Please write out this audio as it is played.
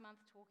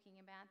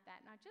about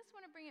that. And I just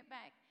want to bring it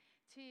back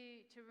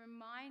to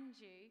remind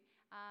you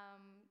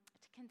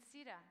to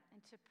consider and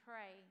to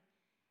pray,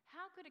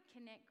 how could a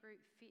Connect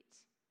group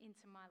fit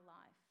into my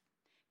life?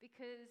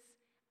 Because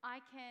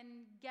I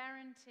can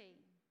guarantee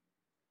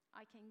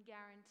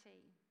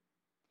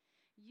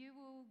you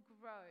will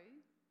grow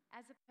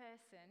as a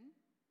person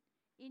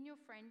in your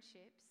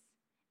friendships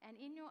and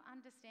in your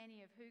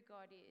understanding of who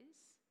God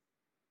is.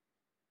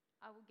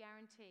 I will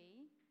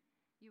guarantee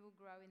you will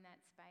grow in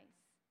that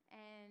space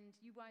and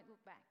you won't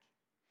look back.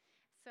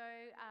 So,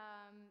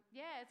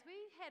 as we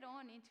head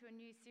on into a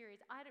new series,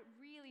 I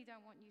really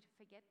don't want you to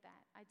forget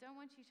that. I don't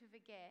want you to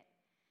forget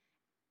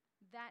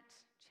that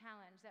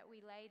challenge that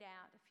we laid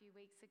out a few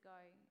weeks ago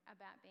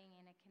about being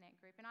in a Connect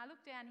group. And I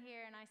look down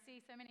here and I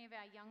see so many of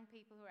our young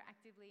people who are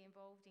actively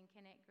involved in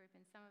Connect group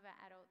and some of our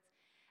adults.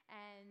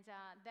 And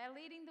they're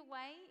leading the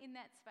way in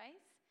that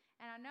space.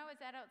 And I know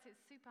as adults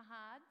it's super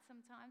hard.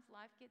 Sometimes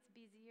life gets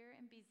busier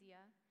and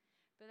busier.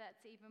 But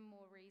that's even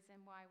more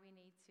reason why we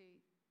need to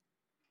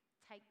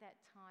take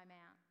that time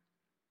out.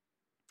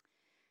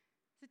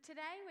 So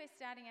today we're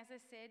starting, as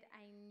I said,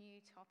 a new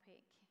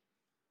topic.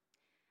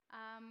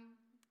 When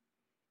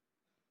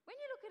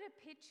you look at a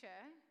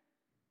picture,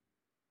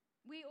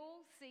 we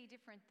all see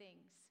different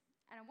things.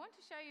 And I want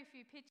to show you a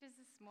few pictures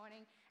this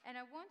morning, and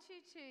I want you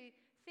to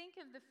think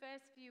of the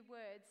first few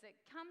words that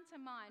come to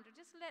mind, or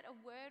just let a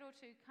word or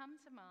two come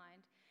to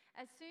mind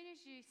as soon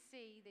as you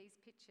see these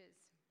pictures.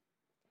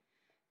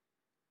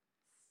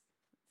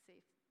 Let's see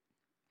if it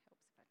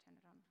helps if I turn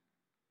it on.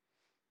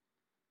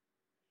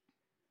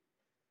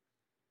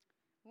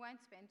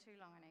 Won't spend too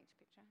long on each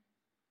picture.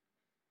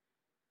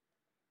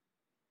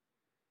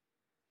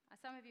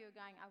 Some of you are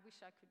going, I wish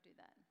I could do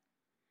that.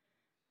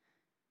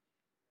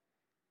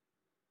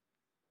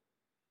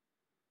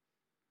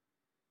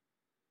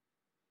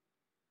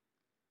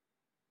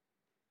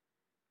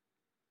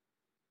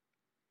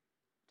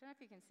 I don't know if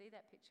you can see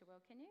that picture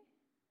well, can you?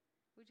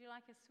 Would you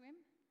like a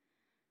swim?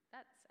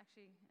 That's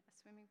actually a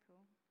swimming pool.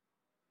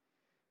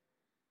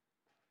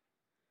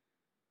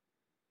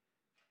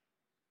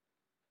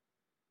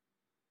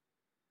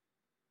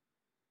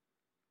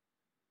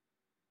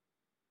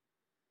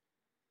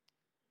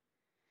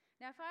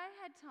 Now, if I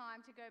had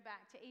time to go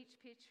back to each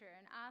picture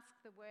and ask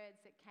the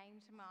words that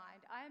came to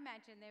mind, I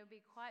imagine there would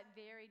be quite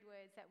varied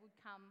words that would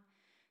come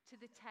to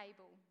the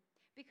table.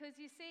 Because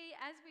you see,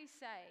 as we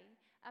say,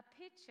 a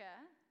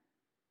picture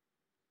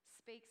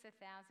speaks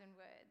 1,000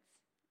 words.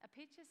 A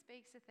picture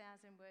speaks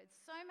 1,000 words.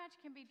 So much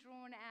can be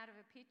drawn out of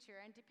a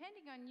picture, and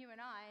depending on you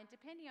and I, and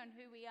depending on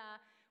who we are,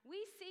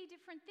 we see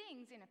different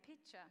things in a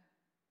picture.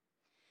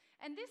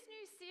 And this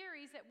new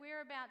series that we're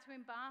about to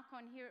embark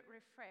on here at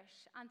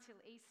Refresh until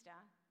Easter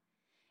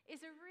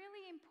is a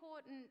really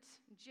important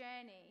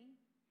journey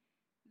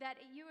that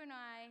you and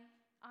I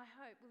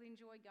hope, will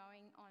enjoy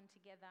going on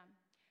together.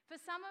 For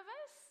some of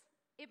us,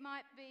 it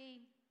might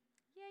be,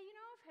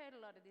 I've heard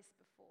a lot of this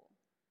before.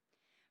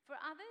 For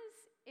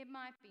others, it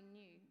might be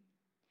new.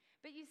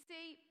 But you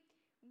see,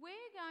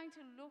 we're going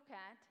to look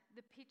at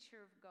the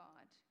picture of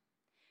God.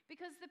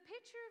 Because the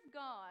picture of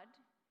God,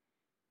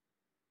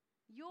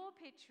 your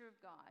picture of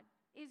God,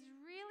 is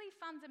really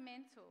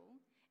fundamental.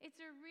 It's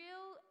a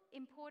real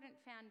important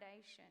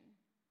foundation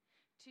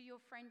to your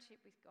friendship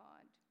with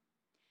God.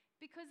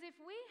 Because if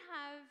we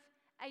have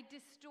a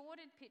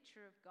distorted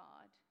picture of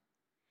God,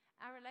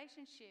 our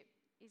relationship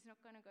is not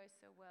going to go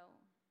so well.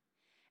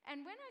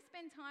 And when I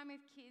spend time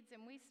with kids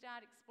and we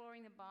start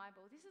exploring the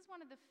Bible, this is one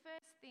of the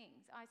first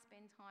things I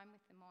spend time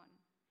with them on.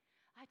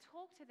 I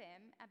talk to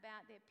them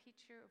about their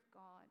picture of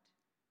God.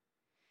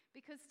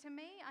 Because to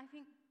me, I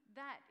think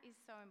that is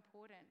so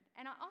important.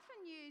 And I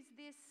often use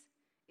this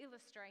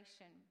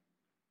illustration.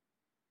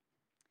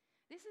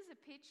 This is a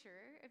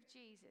picture of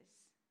Jesus,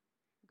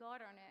 God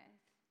on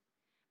earth.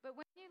 But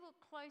when you look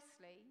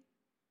closely,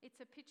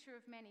 it's a picture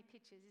of many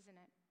pictures, isn't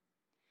it?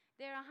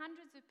 There are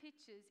hundreds of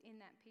pictures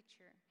in that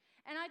picture.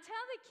 And I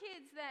tell the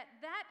kids that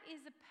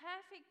is a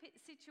perfect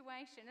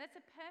situation. That's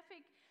a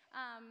perfect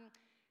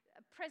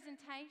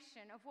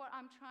presentation of what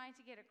I'm trying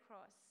to get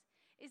across.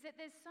 Is that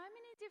there's so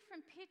many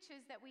different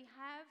pictures that we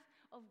have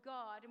of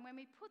God, and when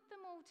we put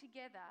them all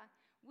together,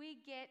 we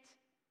get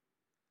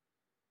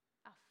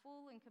a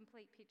full and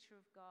complete picture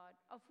of God,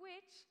 of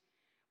which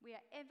we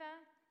are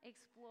ever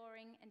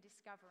exploring and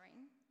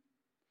discovering.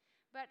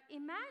 But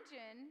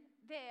imagine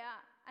there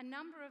are a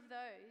number of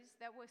those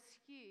that were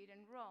skewed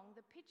and wrong.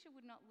 The picture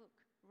would not look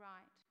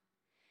right.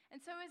 And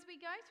so as we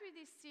go through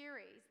this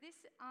series,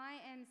 this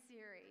I Am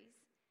series,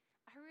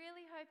 I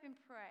really hope and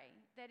pray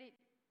that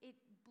it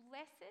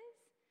blesses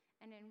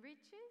and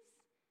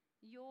enriches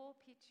your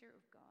picture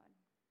of God.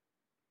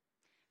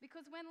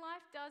 Because when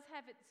life does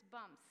have its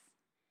bumps,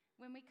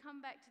 when we come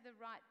back to the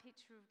right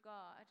picture of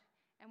God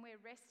and we're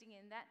resting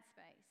in that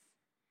space,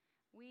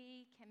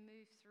 we can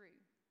move through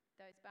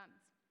those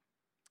bumps.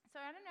 So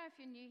I don't know if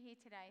you're new here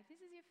today. If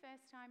this is your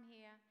first time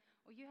here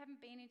or you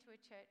haven't been into a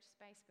church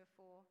space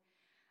before,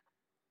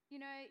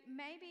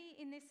 maybe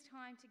in this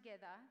time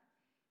together,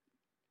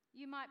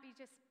 you might be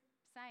just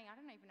saying, I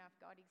don't even know if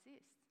God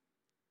exists.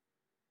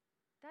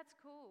 That's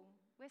cool.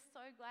 We're so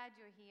glad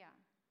you're here.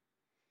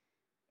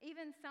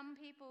 Even some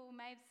people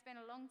may have spent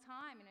a long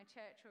time in a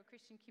church or a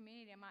Christian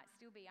community and might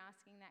still be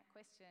asking that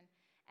question.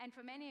 And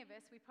for many of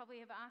us, we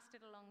probably have asked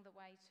it along the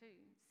way too.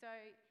 So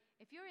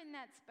if you're in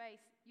that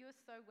space, you're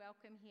so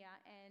welcome here.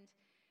 And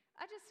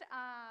I just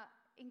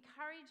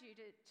encourage you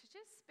to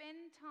just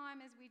spend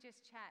time as we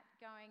just chat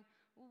going,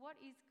 well, what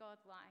is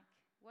God like?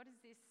 What is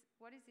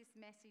this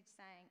message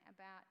saying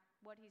about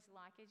what he's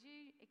like as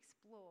you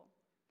explore?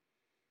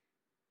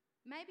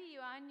 Maybe you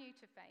are new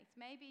to faith.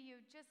 Maybe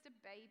you're just a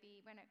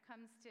baby when it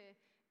comes to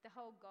the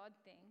whole God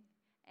thing.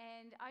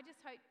 And I just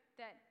hope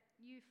that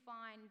you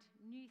find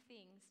new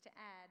things to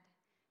add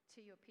to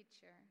your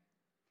picture.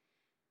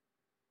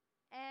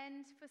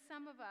 And for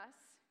some of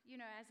us,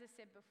 as I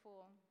said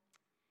before,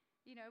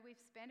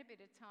 we've spent a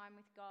bit of time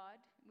with God.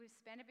 We've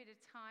spent a bit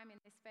of time in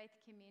this faith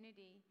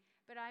community.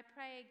 But I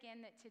pray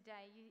again that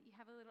today you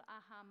have a little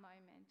aha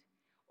moment.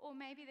 Or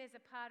maybe there's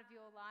a part of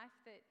your life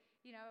that,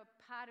 a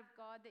part of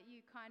God that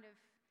you kind of,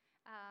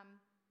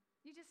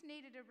 you just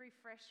needed a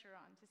refresher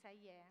on to say,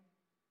 yeah,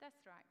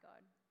 that's right,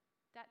 God.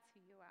 That's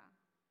who you are.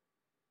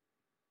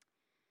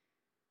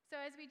 So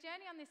as we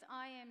journey on this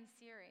I Am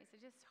series, I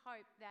just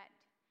hope that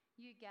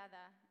you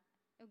gather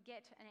or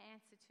get an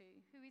answer to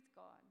who is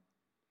God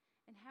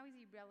and how is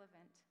he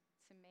relevant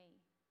to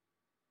me.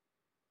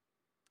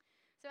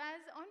 So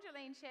as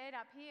Angeline shared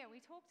up here,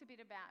 we talked a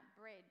bit about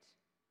bread.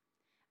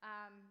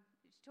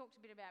 She talked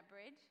a bit about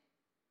bread.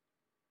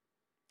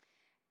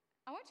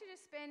 I want you to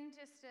spend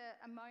just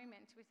a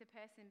moment with the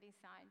person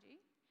beside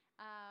you.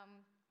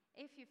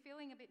 If you're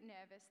feeling a bit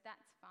nervous,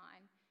 that's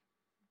fine.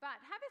 But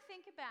have a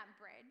think about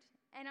bread.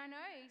 And I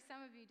know some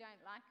of you don't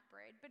like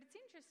bread, but it's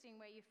interesting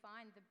where you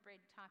find the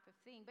bread type of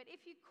thing. But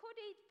if you could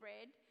eat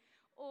bread,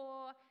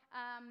 or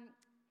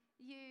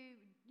you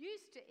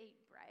used to eat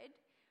bread,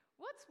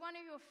 what's one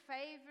of your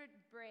favourite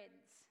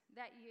breads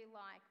that you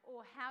like?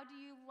 Or how do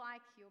you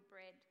like your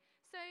bread?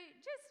 So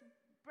just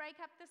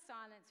break up the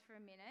silence for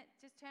a minute.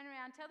 Just turn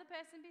around, tell the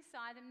person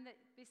beside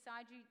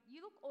you,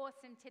 you look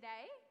awesome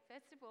today,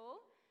 first of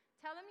all.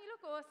 Tell them you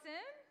look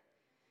awesome.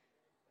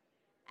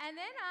 And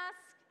then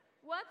ask,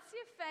 what's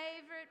your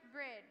favourite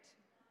bread?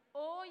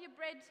 Or your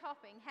bread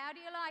topping. How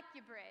do you like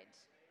your bread?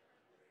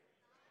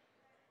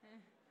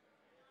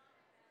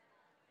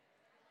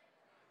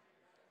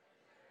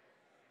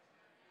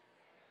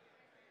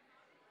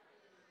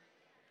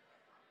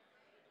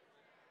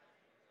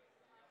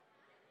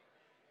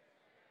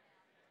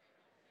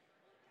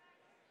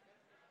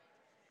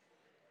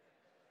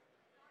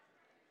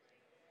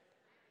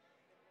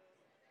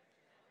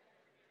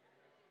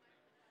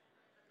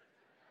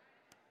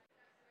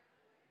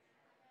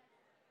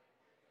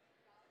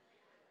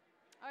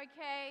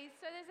 Okay,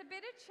 so there's a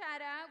bit of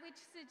chatter which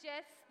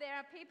suggests there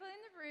are people in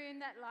the room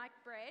that like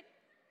bread,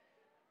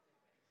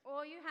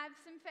 or you have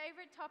some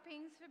favourite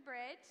toppings for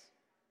bread.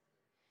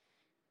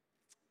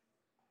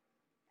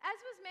 As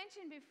was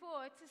mentioned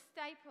before, it's a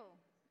staple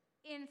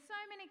in so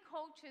many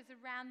cultures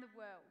around the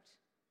world.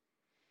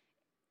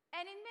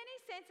 And in many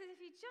senses, if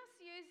you just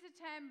use the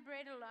term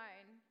bread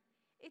alone,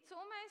 it's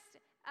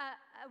almost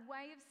a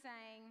way of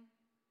saying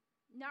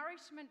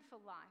nourishment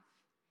for life.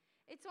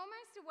 It's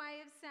almost a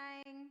way of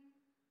saying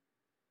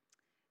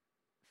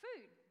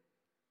food,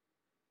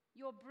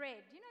 your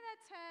bread. You know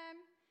that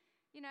term?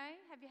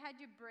 Have you had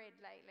your bread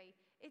lately?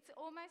 It's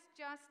almost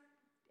just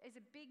as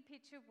a big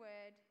picture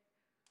word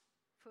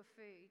for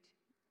food.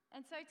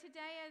 And so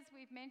today, as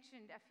we've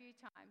mentioned a few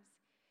times,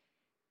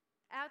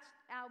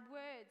 our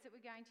words that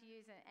we're going to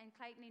use, and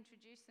Clayton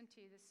introduced them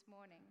to you this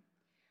morning,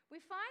 we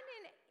find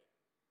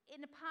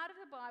in a part of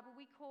the Bible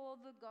we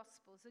call the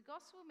Gospels. The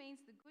Gospel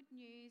means the good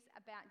news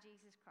about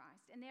Jesus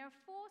Christ. And there are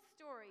 4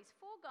 stories,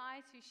 4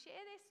 guys who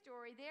share their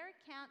story, their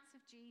accounts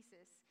of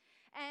Jesus.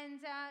 And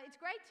it's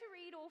great to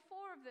read all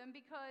 4 of them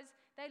because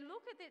they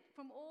look at it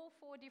from all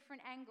 4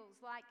 different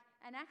angles, like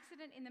an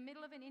accident in the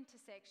middle of an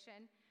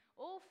intersection.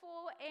 All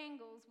 4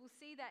 angles will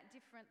see that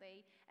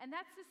differently. And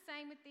that's the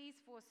same with these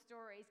 4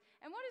 stories.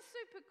 And what is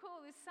super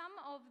cool is some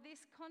of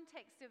this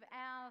context of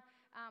our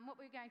what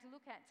we're going to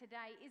look at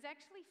today is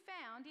actually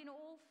found in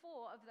all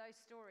 4 of those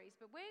stories.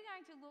 But we're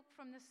going to look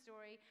from the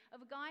story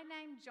of a guy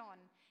named John.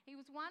 He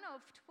was one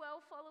of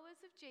 12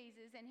 followers of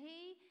Jesus, and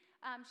he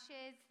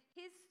shares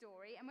his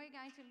story, and we're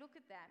going to look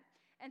at that.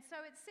 And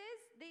so it says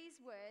these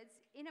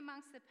words in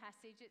amongst the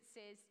passage. It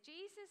says,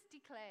 Jesus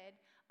declared,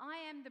 I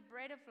am the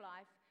bread of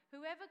life.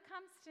 Whoever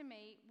comes to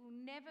me will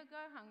never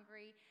go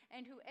hungry,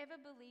 and whoever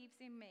believes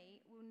in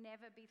me will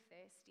never be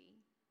thirsty.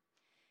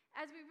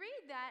 As we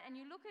read that and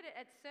you look at it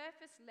at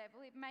surface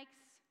level, it makes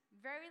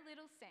very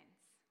little sense.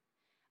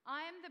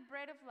 I am the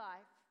bread of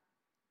life.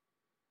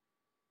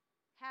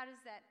 How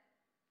does that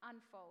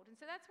unfold? And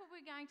so that's what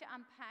we're going to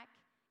unpack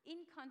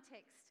in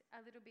context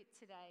a little bit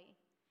today.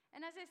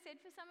 And as I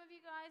said, for some of you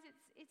guys,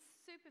 it's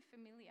super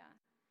familiar.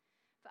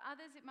 For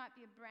others, it might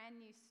be a brand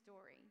new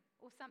story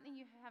or something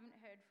you haven't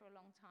heard for a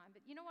long time.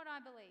 But you know what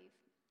I believe?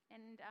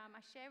 And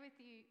I share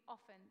with you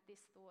often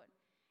this thought.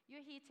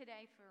 You're here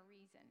today for a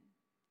reason.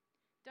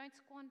 Don't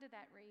squander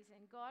that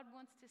reason. God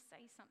wants to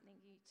say something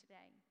to you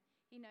today.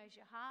 He knows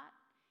your heart.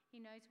 He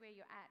knows where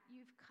you're at.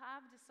 You've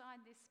carved aside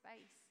this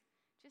space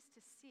just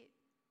to sit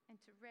and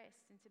to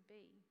rest and to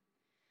be.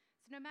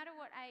 So no matter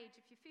what age,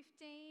 if you're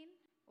 15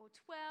 or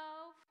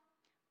 12,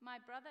 my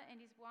brother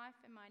and his wife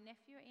and my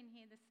nephew are in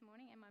here this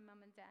morning, and my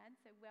mum and dad,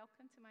 so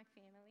welcome to my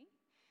family.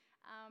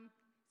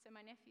 So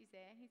my nephew's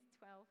there, he's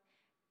 12,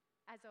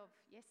 as of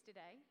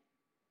yesterday.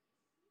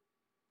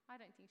 I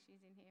don't think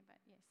she's in here,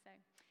 but yes,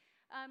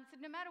 so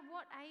no matter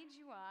what age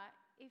you are,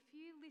 if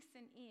you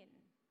listen in,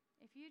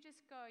 if you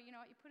just go, you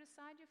know what, you put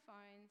aside your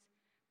phones,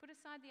 put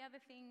aside the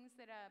other things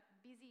that are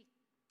busy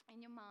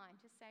in your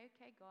mind, just say,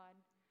 okay, God,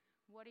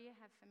 what do you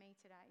have for me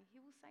today? He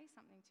will say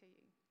something to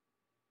you.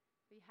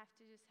 But you have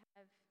to just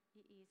have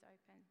your ears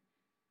open.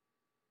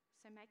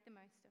 So make the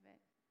most of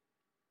it.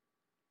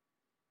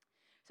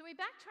 So we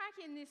backtrack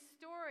in this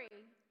story,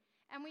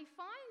 and we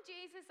find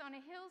Jesus on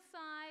a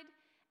hillside,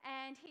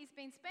 and he's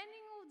been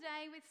spending all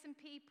day with some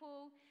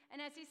people,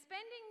 and as he's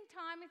spending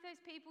time with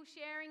those people,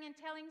 sharing and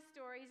telling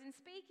stories and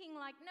speaking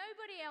like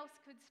nobody else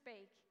could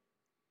speak,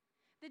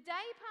 the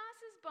day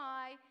passes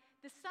by,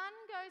 the sun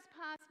goes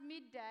past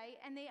midday,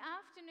 and the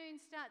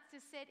afternoon starts to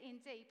set in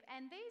deep,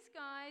 and these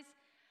guys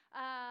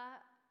are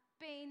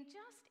being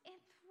just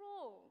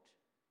enthralled.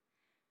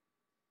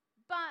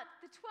 But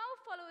the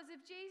 12 followers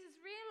of Jesus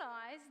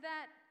realize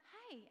that,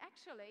 hey,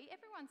 actually,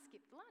 everyone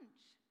skipped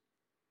lunch.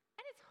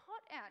 And it's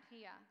hot out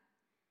here.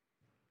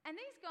 And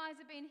these guys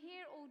have been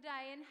here all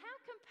day, and how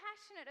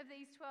compassionate of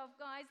these 12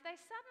 guys, they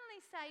suddenly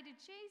say to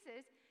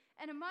Jesus,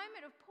 in a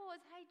moment of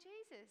pause, hey,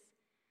 Jesus,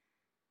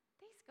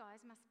 these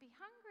guys must be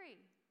hungry.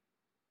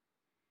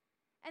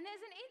 And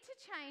there's an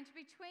interchange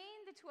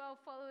between the 12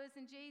 followers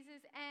and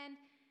Jesus, and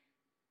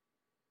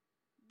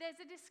there's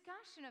a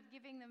discussion of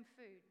giving them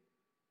food.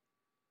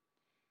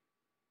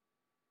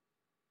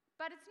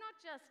 But it's not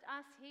just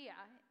us here.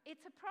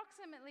 It's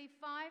approximately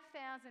 5,000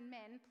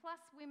 men, plus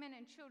women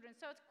and children.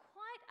 So it's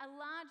quite a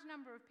large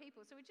number of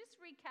people. So we're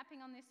just recapping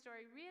on this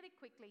story really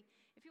quickly.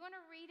 If you want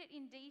to read it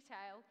in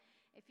detail,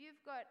 if you've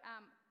got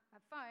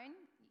a phone,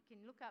 you can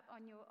look up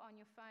on your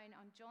phone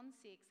on John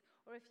 6.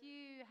 Or if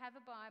you have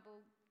a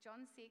Bible,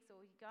 John 6,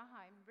 or you go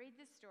home, read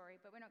the story.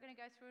 But we're not going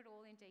to go through it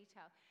all in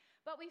detail.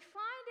 But we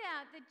find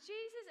out that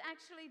Jesus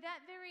actually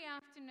that very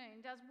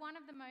afternoon does one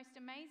of the most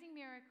amazing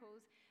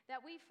miracles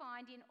that we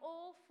find in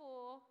all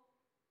four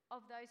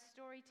of those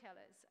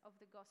storytellers of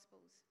the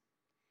Gospels.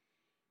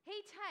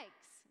 He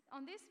takes,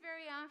 on this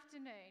very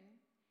afternoon,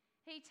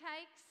 he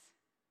takes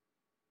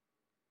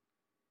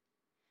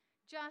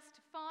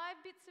just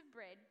 5 bits of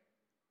bread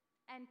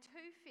and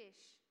 2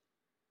 fish,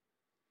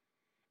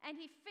 and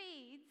he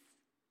feeds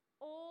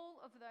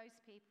all of those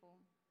people.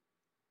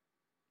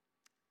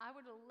 I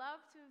would have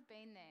loved to have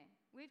been there.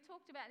 We've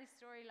talked about this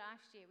story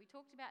last year. We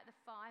talked about the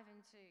 5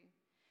 and 2.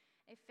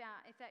 If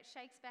that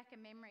shakes back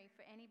a memory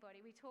for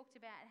anybody, we talked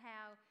about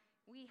how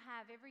we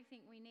have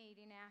everything we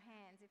need in our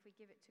hands if we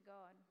give it to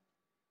God.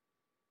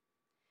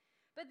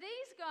 But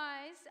these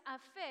guys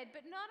are fed,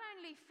 but not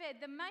only fed.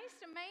 The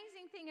most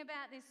amazing thing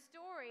about this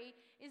story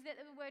is that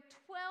there were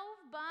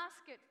 12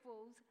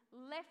 basketfuls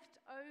left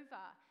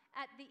over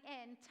at the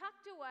end,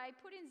 tucked away,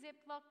 put in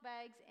Ziploc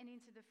bags and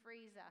into the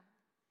freezer.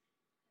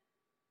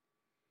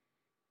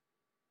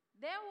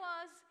 There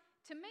was,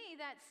 to me,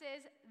 that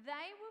says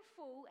they were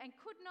full and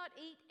could not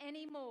eat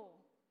any more.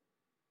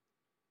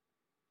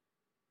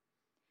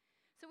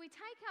 So we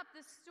take up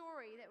the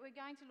story that we're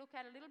going to look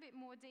at a little bit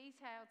more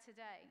detail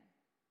today.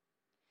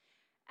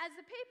 As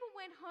the people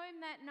went home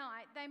that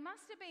night, they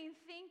must have been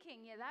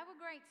thinking, yeah, they were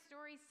great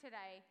stories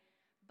today,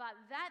 but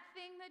that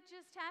thing that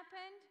just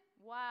happened,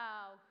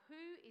 wow,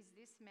 who is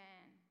this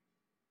man?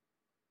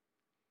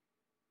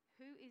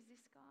 Who is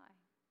this guy?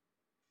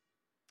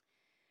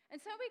 And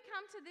so we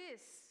come to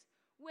this,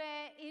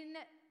 where in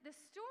the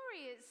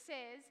story it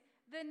says,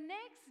 the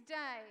next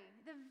day,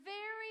 the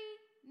very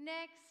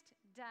next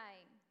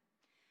day,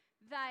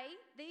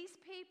 these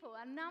people,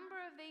 a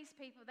number of these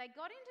people, they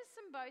got into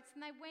some boats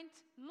and they went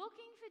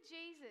looking for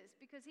Jesus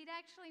because he'd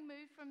actually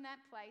moved from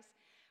that place.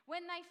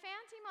 When they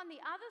found him on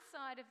the other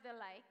side of the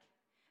lake,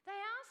 they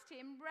asked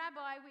him,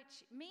 Rabbi,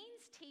 which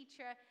means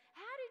teacher,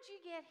 how did you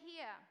get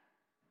here?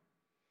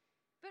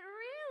 But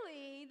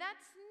really,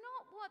 that's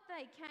not what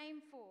they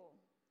came for.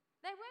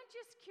 They weren't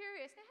just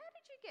curious. Now, how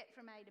did you get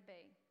from A to B?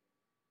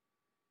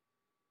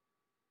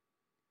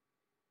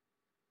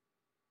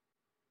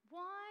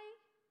 Why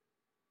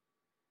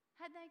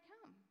had they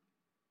come?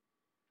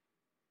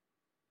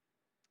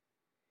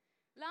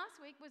 Last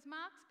week was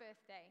Mark's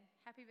birthday.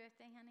 Happy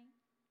birthday, honey.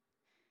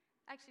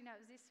 Actually, no,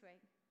 it was this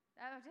week.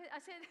 I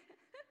said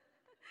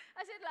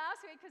I said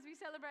last week because we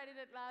celebrated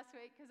it last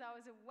week because I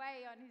was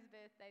away on his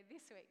birthday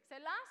this week. So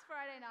last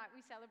Friday night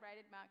we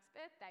celebrated Mark's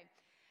birthday.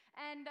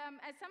 And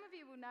as some of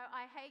you will know,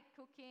 I hate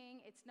cooking.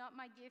 It's not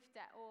my gift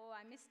at all.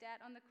 I missed out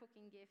on the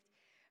cooking gift.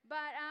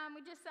 But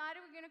we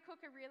decided we're going to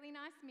cook a really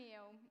nice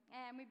meal,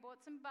 and we bought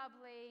some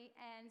bubbly,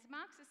 and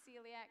Mark's a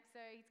celiac, so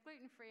he's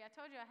gluten-free. I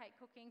told you I hate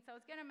cooking, so I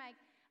was going to make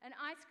an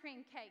ice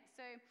cream cake.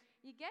 So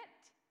you get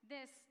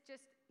There's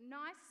just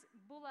nice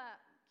Bulla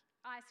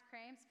ice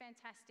creams,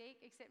 fantastic,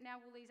 except now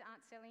Woolies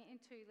aren't selling it in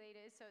 2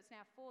 litres, so it's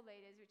now 4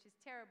 litres, which is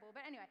terrible.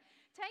 But anyway,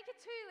 take a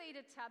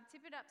 2-litre tub,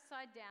 tip it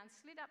upside down,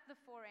 slit up the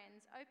 4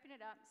 ends, open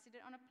it up, sit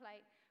it on a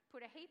plate,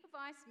 put a heap of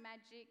ice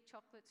magic,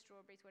 chocolate,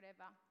 strawberries,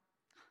 whatever.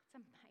 Oh, it's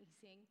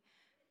amazing.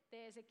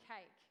 There's a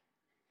cake.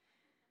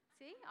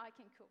 See, I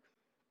can cook.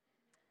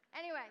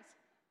 Anyways,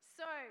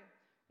 so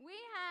we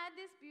had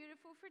this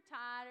beautiful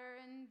frittata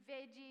and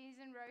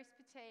veggies and roast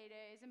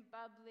potatoes and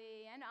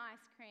bubbly and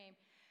ice cream.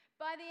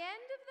 By the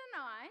end of the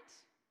night,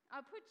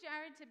 I put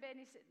Jared to bed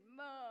and he said,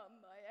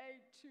 "Mum, I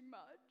ate too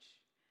much."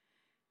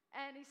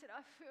 And he said,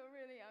 "I feel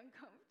really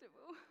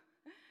uncomfortable."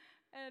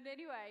 And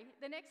anyway,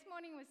 the next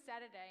morning was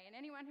Saturday, and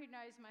anyone who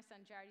knows my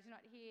son Jared, he's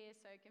not here,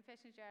 so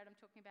confession, Jared, I'm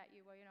talking about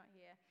you while you're not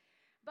here.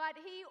 But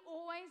he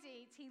always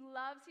eats, he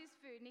loves his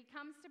food, and he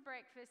comes to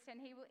breakfast and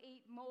he will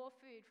eat more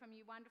food from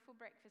you wonderful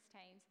breakfast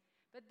teams.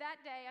 But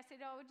that day I said,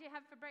 "Oh, what did you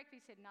have for breakfast?"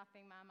 He said,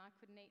 "Nothing, Mum, I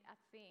couldn't eat a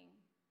thing."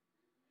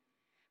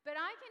 But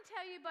I can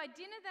tell you by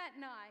dinner that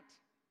night,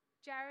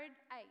 Jared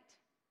ate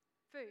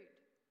food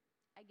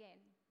again.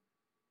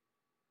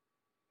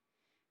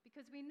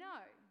 Because we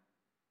know,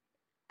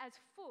 as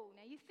full,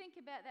 now you think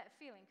about that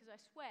feeling, because I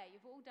swear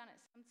you've all done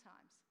it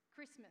sometimes,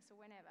 Christmas or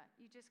whenever,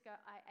 you just go,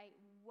 "I ate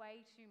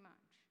way too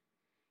much."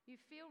 You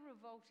feel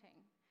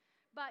revolting,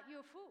 but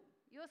you're full,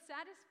 you're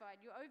satisfied,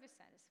 you're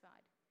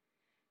oversatisfied.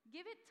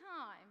 Give it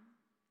time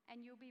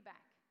and you'll be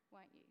back,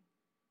 won't you?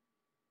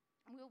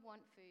 We'll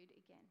want food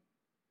again.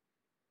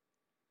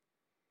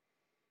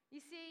 You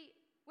see,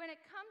 when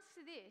it comes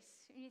to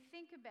this, and you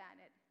think about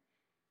it,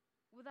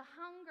 with the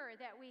hunger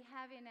that we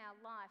have in our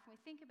life, and we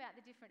think about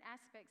the different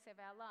aspects of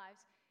our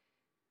lives,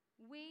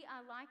 we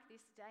are like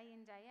this day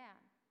in, day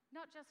out.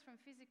 Not just from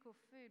physical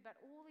food,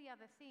 but all the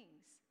other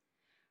things.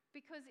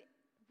 Because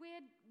we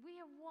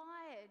are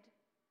wired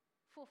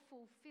for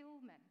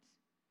fulfillment.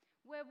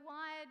 We're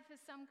wired for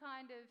some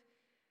kind of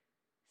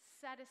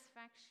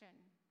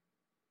satisfaction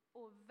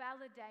or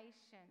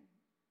validation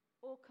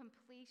or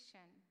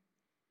completion.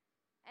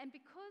 And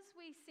because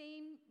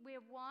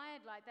we're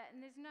wired like that,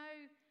 and there's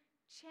no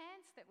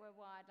chance that we're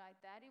wired like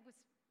that,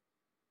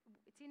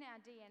 it's in our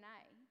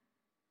DNA,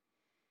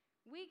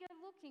 we go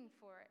looking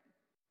for it.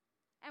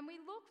 And we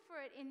look for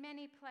it in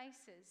many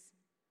places.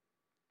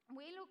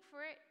 We look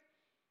for it,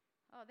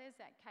 oh, there's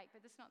that cake,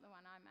 but that's not the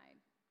one I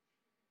made.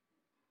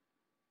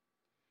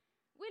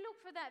 We look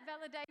for that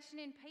validation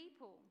in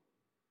people.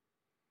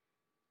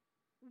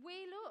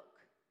 We look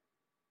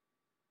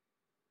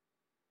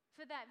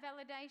for that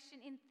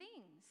validation in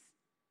things,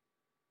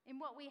 in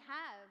what we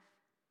have,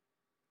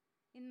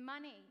 in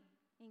money,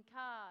 in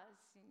cars,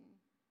 in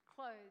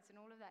clothes and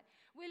all of that.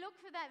 We look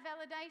for that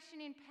validation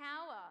in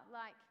power,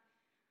 like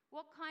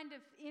what kind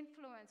of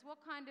influence,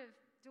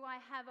 do I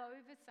have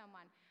over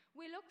someone?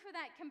 We look for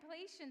that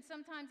completion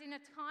sometimes in a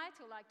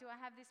title, like do I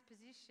have this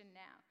position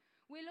now?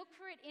 We look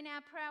for it in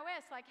our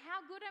prowess, like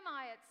how good am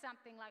I at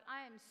something, like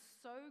I am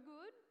so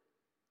good.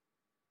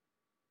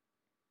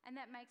 And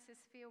that makes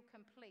us feel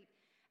complete.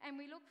 And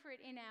we look for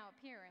it in our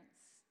appearance.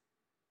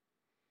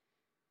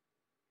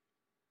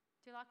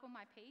 Do you like all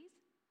my P's?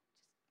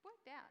 Just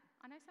worked out.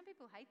 I know some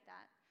people hate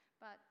that,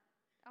 but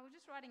I was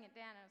just writing it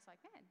down and I was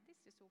like, man,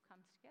 this just all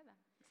comes together,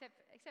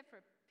 except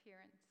for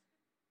appearance.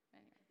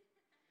 Anyway.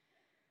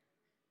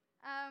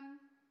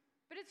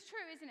 But it's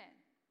true, isn't it?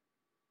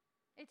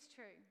 It's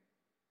true.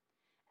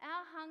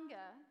 Our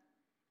hunger,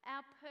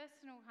 our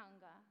personal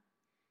hunger,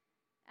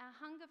 our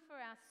hunger for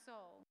our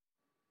soul,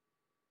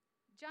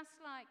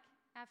 just like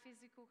our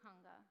physical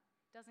hunger,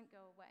 doesn't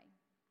go away.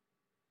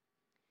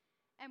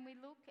 And we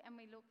look and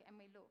we look and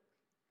we look.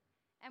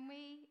 And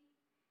we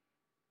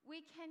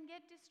can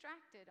get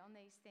distracted on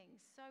these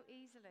things so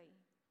easily.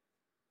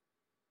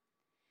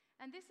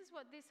 And this is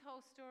what this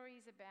whole story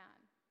is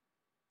about.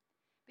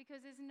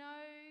 Because there's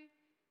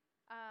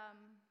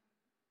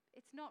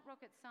it's not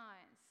rocket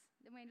science.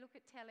 When we look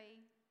at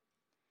telly,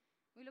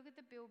 we look at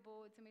the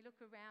billboards and we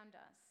look around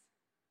us,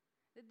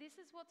 that this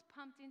is what's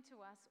pumped into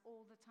us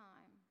all the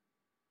time.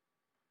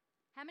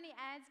 How many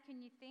ads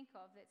can you think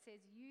of that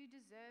says, you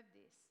deserve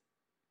this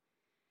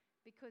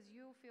because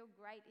you'll feel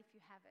great if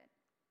you have it?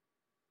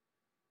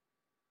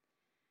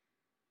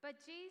 But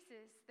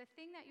Jesus, the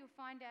thing that you'll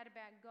find out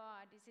about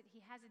God is that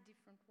he has a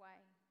different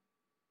way.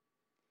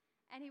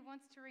 And he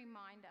wants to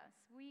remind us,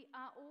 we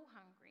are all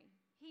hungry.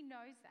 He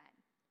knows that.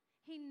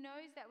 He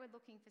knows that we're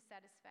looking for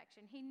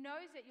satisfaction. He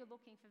knows that you're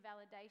looking for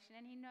validation,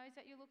 and he knows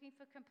that you're looking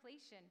for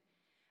completion.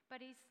 But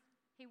he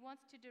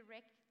wants to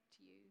direct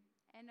you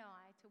and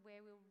I to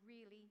where we'll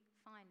really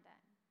find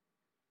that.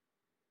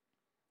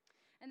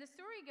 And the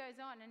story goes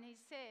on, and he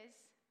says,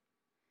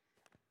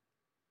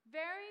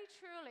 "Very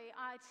truly,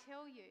 I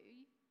tell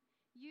you,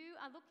 you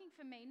are looking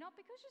for me, not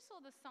because you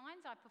saw the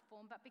signs I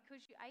performed, but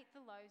because you ate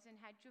the loaves and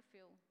had your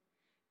fill.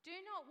 Do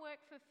not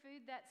work for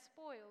food that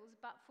spoils,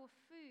 but for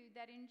food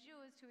that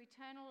endures to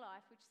eternal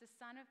life, which the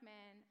Son of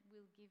Man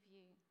will give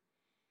you."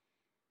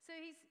 So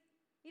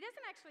he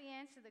doesn't actually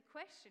answer the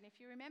question.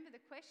 If you remember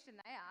the question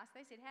they asked,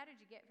 they said, "How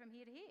did you get from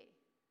here to here?"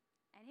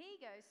 And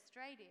he goes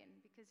straight in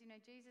because,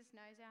 Jesus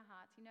knows our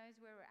hearts. He knows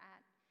where we're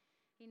at.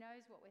 He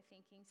knows what we're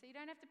thinking. So you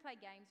don't have to play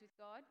games with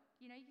God.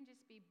 You can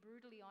just be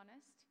brutally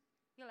honest.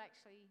 He'll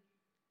actually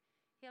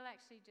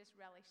just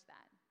relish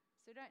that.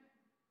 So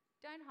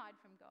don't hide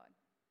from God.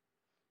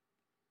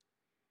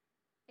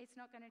 It's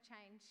not going to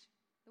change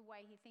the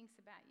way he thinks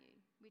about you,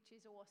 which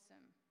is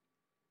awesome.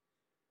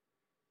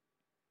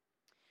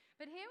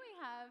 But here we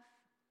have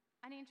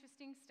an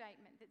interesting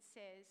statement that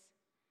says,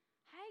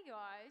 hey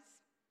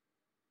guys,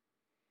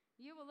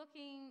 you were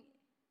looking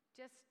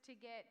just to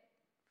get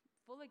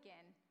full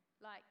again.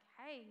 Like,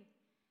 hey,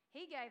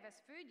 he gave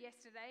us food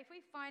yesterday. If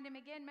we find him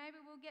again,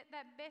 maybe we'll get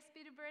that best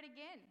bit of bread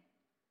again.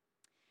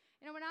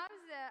 When I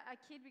was a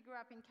kid, we grew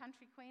up in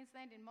country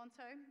Queensland in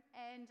Monto,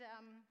 and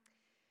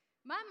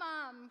my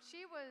mum,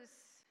 she was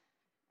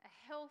a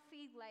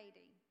healthy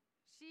lady.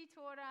 She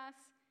taught us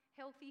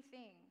healthy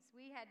things.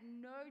 We had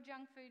no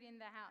junk food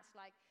in the house.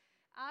 Like,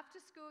 after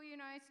school,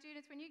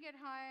 students, when you get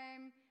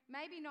home,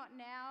 maybe not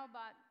now,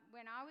 but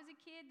when I was a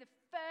kid, the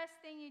first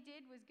thing you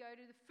did was go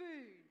to the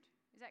food.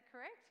 Is that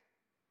correct?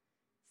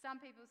 Some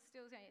people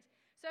still say yes.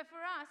 So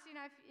for us,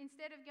 if,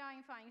 instead of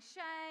going and finding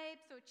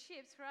shapes or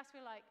chips, for us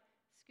we're like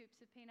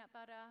scoops of peanut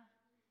butter,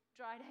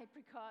 dried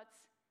apricots,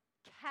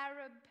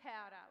 carob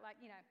powder. Like,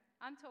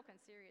 I'm talking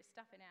serious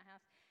stuff in our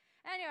house.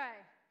 Anyway,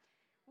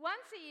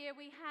 once a year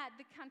we had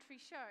the country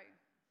show.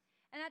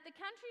 And at the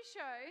country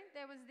show,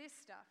 there was this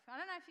stuff. I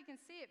don't know if you can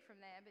see it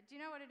from there, but do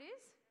you know what it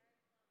is?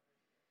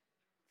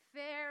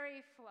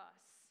 Fairy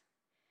floss.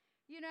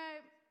 It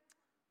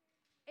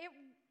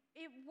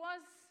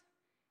was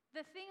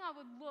the thing I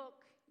would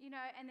look,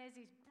 and there's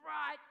this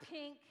bright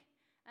pink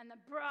and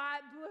the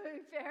bright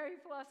blue fairy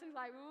floss. And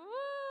like,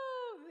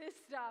 woo, this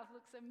stuff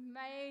looks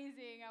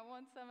amazing. I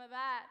want some of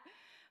that.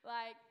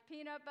 Like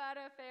peanut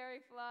butter, fairy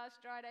floss,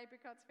 dried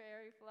apricots,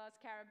 fairy floss,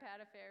 carob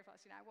powder, fairy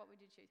floss. What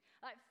would you choose?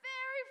 Like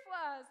fairy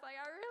floss.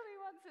 Like, I really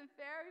want some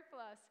fairy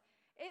floss.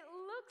 It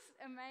looks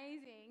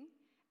amazing,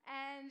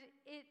 and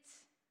it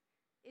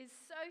is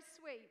so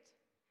sweet,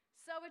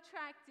 so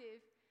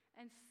attractive,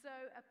 and so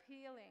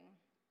appealing.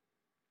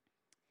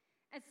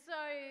 And so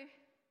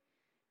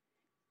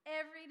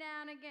every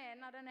now and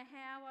again, I don't know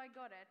how I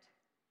got it,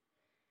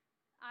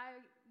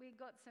 we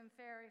got some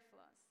fairy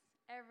floss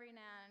every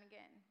now and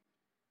again.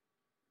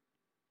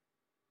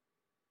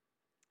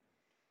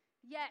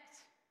 Yet,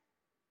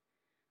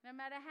 no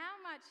matter how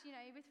much,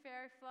 with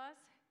fairy floss,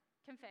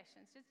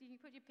 confessions, just you can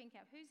put your pink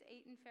up. Who's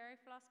eaten fairy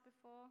floss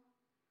before?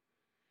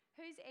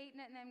 Who's eaten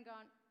it and then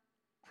gone,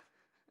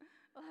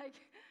 like,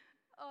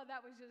 oh,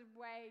 that was just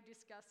way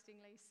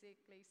disgustingly,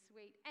 sickly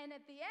sweet. And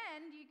at the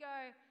end, you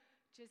go,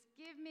 just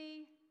give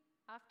me,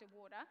 after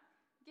water,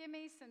 give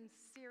me some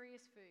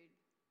serious food.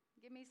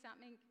 Give me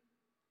something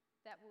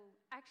that will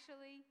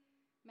actually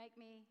make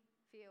me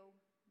feel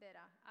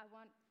better. I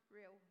want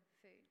real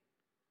food.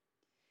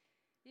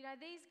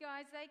 These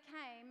guys, they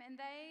came and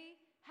they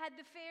had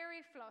the fairy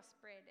floss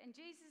bread. And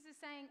Jesus is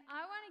saying,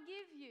 I want to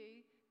give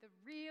you the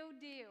real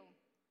deal.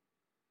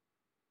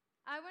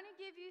 I want to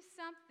give you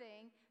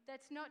something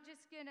that's not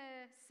just going to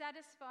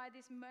satisfy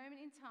this moment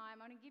in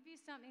time. I want to give you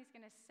something that's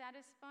going to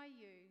satisfy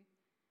you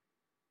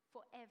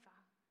forever.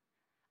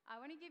 I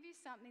want to give you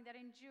something that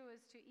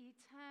endures to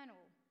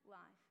eternal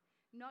life,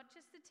 not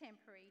just the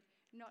temporary,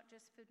 not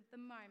just for the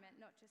moment,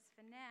 not just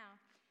for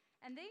now.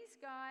 And these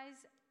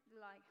guys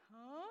are like,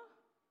 huh?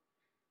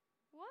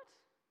 What?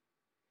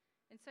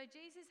 And so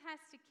Jesus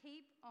has to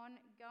keep on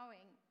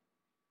going.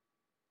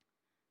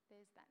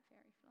 There's that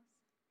fairy floss.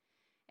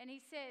 And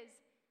he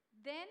says,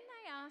 then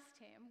they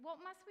asked him,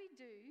 what must we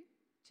do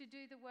to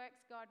do the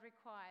works God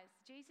requires?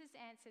 Jesus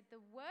answered,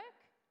 the work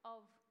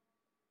of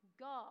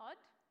God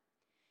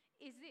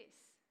is this,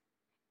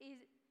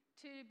 is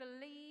to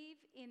believe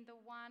in the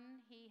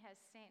one he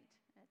has sent.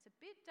 And it's a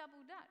bit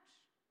double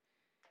Dutch,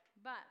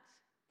 but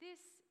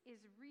this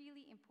is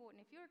really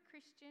important. If you're a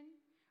Christian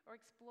or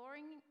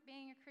exploring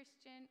being a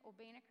Christian or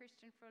being a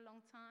Christian for a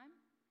long time,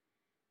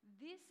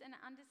 this and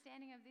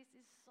understanding of this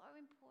is so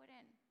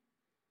important.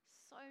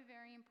 So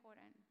very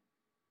important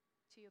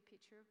to your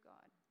picture of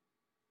God.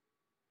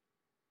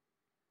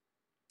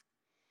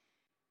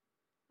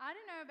 I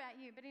don't know about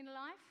you, but in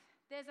life,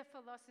 there's a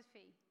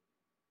philosophy.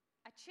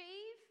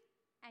 Achieve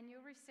and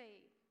you'll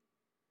receive.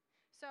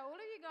 So all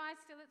of you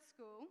guys still at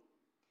school,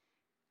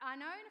 I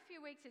know in a few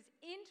weeks there's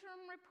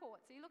interim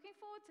reports. Are you looking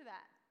forward to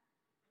that?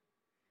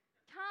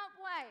 Can't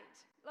wait.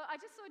 Look, I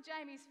just saw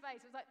Jamie's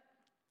face. It was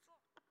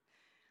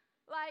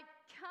like,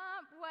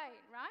 can't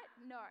wait, right?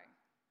 No.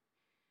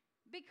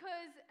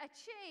 Because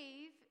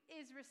achieve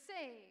is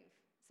receive.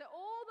 So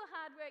all the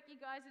hard work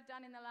you guys have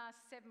done in the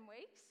last 7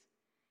 weeks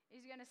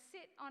is going to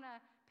sit on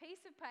a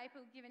piece of paper,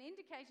 give an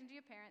indication to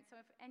your parents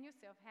and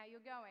yourself how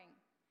you're going.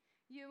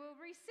 You will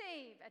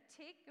receive a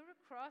tick or a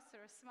cross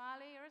or a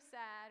smiley or a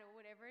sad or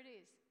whatever it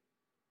is.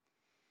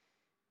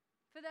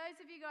 For those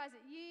of you guys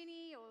at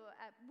uni or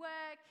at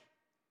work,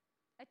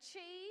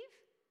 achieve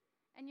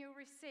and you'll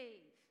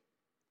receive.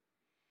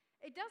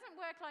 It doesn't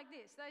work like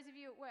this, those of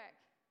you at work.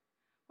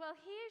 well,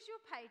 here's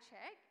your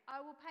paycheck. I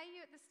will pay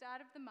you at the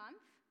start of the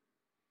month,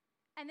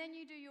 and then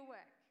you do your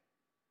work.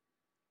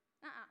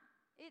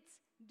 It's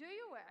do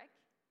your work,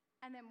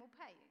 and then we'll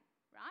pay you,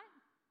 right?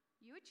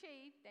 You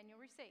achieve, then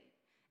you'll receive.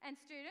 And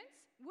students,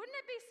 wouldn't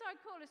it be so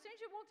cool? As soon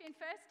as you walked in,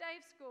 first day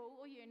of school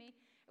or uni,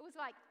 it was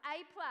like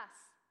A+.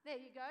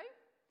 There you go.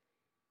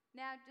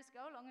 Now just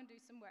go along and do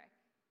some work.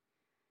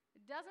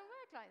 It doesn't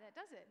work like that,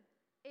 does it?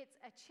 It's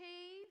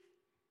achieve,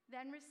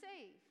 then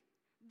receive.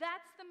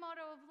 That's the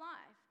motto of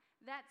life.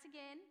 That's,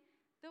 again,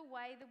 the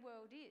way the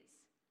world is,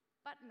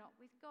 but not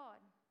with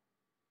God.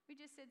 We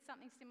just said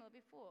something similar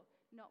before.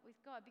 Not with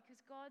God,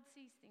 because God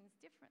sees things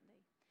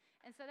differently.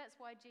 And so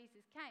that's why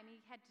Jesus came.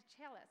 He had to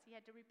tell us. He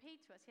had to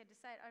repeat to us. He had to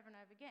say it over and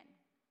over again.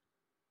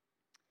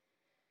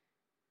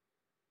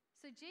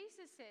 So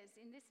Jesus says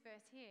in this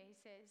verse here, he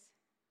says,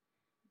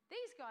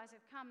 these guys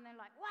have come and they're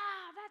like,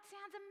 wow, that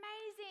sounds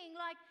amazing.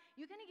 Like,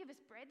 you're going to give us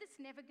bread that's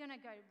never going to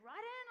go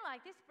rotten?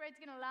 Like, this bread's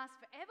going to last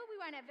forever.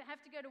 We won't have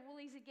to go to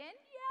Woolies again.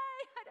 Yay,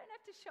 I don't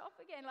have to shop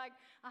again. Like,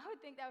 I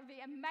would think that would be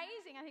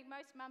amazing. I think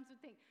most mums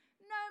would think,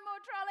 no more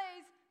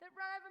trolleys that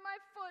run over my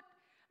foot.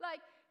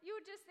 Like, you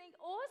would just think,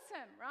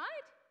 awesome,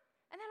 right?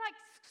 And they're like,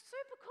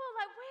 super cool.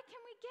 Like, where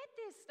can we get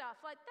this stuff?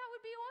 Like, that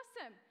would be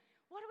awesome.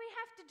 What do we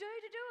have to do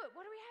it?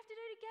 What do we have to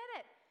do to get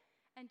it?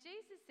 And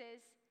Jesus says,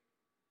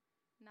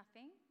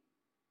 nothing.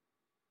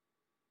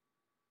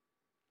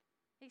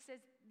 He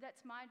says,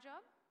 that's my job.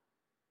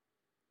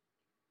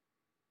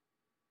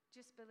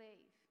 Just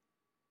believe.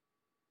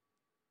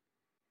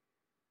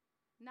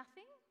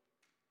 Nothing?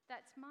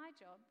 That's my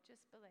job.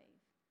 Just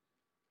believe.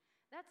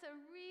 That's a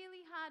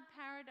really hard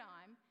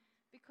paradigm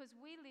because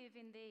we live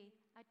in the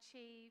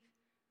achieve,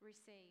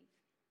 receive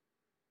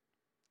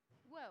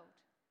world.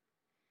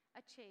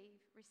 Achieve,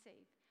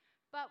 receive.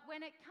 But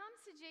when it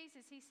comes to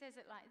Jesus, he says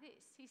it like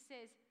this. He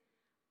says,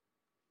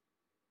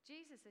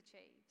 Jesus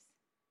achieves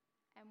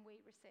and we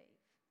receive.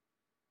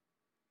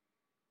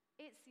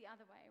 It's the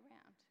other way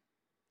around.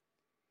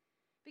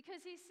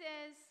 Because he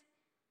says,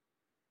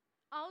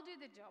 I'll do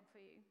the job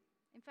for you.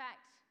 In fact,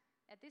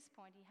 at this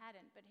point he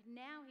hadn't, but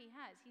now he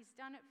has. He's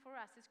done it for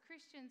us. As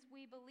Christians,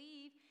 we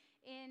believe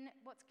in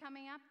what's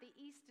coming up, the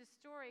Easter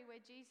story where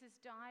Jesus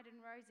died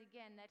and rose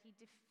again, that he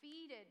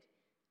defeated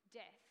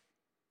death.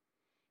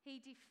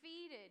 He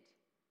defeated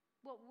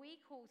what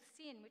we call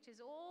sin, which is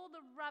all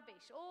the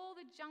rubbish, all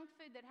the junk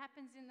food that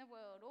happens in the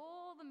world,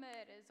 all the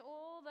murders,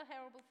 all the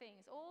horrible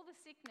things, all the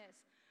sickness,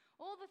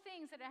 all the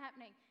things that are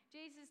happening.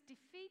 Jesus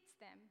defeats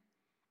them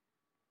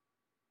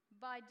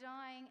by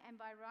dying and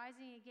by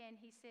rising again.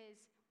 He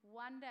says,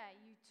 one day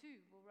you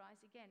too will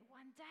rise again.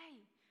 One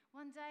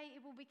day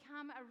it will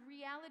become a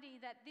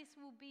reality that this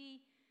will be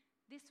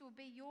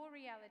your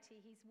reality.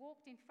 He's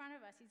walked in front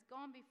of us. He's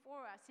gone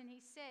before us. And he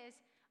says,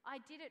 I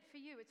did it for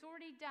you. It's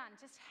already done.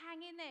 Just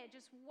hang in there.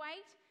 Just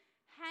wait.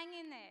 Hang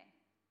in there.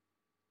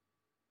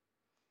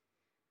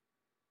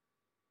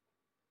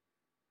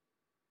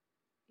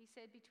 He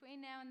said,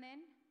 between now and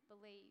then,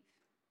 believe.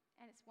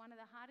 And it's one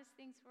of the hardest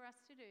things for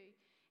us to do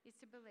is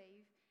to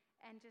believe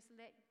and just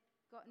let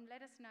God and let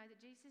us know that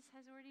Jesus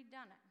has already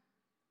done it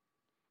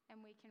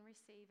and we can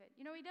receive it.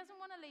 You know, he doesn't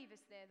want to leave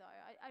us there, though.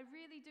 I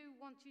really do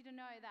want you to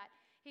know that.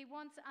 He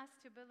wants us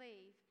to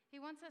believe.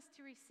 He wants us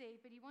to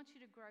receive, but he wants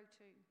you to grow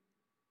too.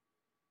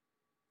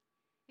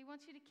 He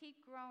wants you to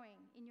keep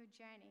growing in your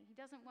journey. He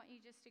doesn't want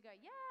you just to go,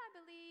 yeah, I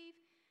believe,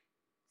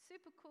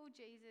 super cool,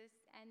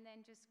 Jesus, and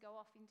then just go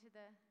off into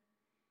the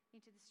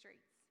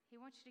streets. He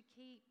wants you to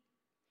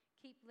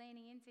keep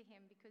leaning into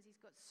him because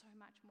he's got so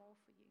much more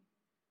for you.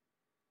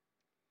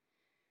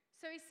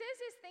 So he says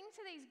this thing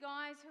to these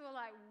guys who are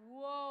like,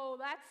 whoa,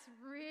 that's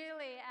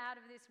really out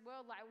of this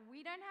world. Like,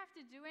 we don't have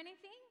to do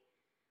anything.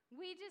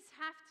 We just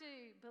have to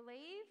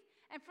believe.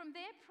 And from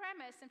their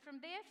premise and from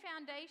their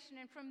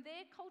foundation and from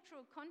their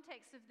cultural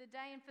context of the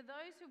day, and for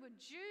those who were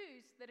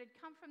Jews that had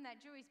come from that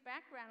Jewish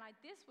background, like,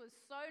 this was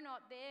so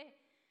not their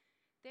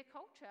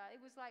culture. It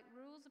was like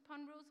rules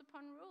upon rules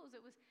upon rules. It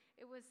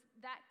was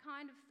that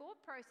kind of thought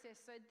process.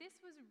 So this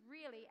was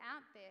really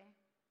out there.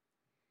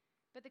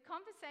 But the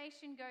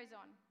conversation goes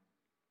on.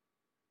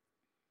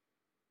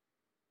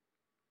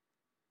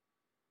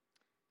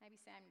 Maybe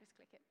Sam, just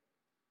click it.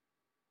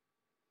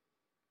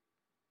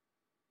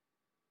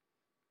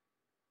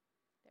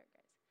 There it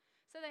goes.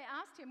 So they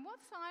asked him, what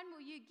sign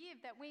will you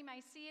give that we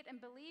may see it and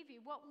believe you?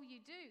 What will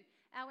you do?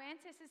 Our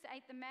ancestors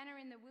ate the manna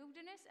in the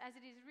wilderness. As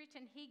it is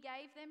written, he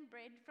gave them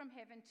bread from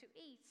heaven to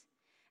eat.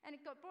 And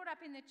it got brought up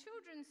in the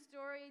children's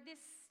story,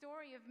 this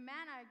story of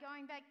manna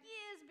going back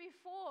years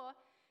before.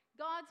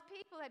 God's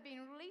people had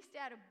been released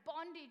out of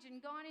bondage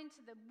and gone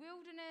into the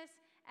wilderness,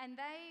 and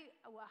they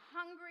were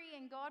hungry,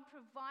 and God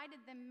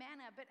provided them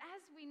manna. But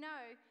as we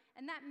know,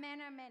 and that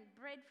manna meant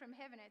bread from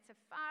heaven. It's a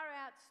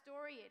far-out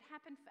story. It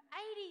happened for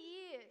 80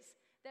 years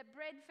that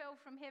bread fell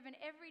from heaven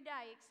every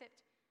day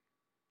except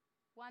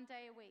one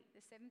day a week.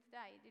 The seventh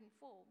day, it didn't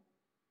fall.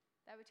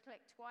 They would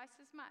collect twice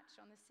as much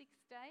on the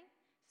sixth day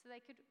so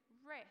they could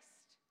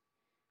rest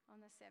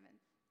on the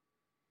seventh.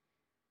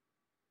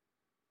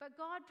 But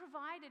God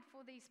provided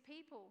for these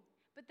people.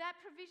 But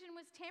that provision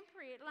was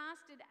temporary. It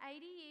lasted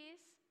 80 years,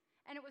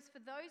 and it was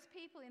for those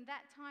people in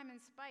that time and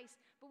space.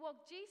 But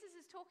what Jesus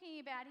is talking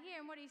about here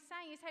and what he's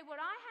saying is, hey, what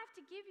I have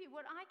to give you,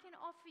 what I can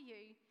offer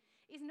you,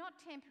 is not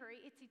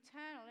temporary, it's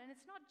eternal. And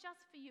it's not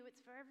just for you,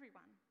 it's for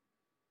everyone.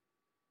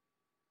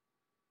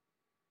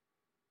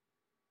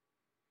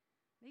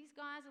 These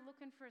guys are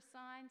looking for a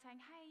sign saying,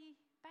 hey,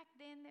 back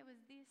then there was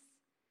this.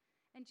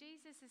 And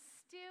Jesus is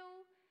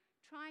still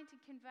trying to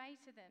convey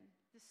to them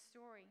the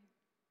story.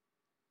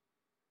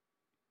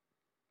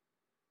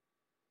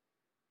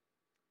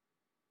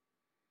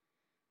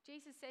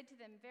 Jesus said to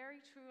them,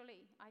 very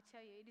truly, I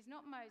tell you, it is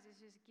not Moses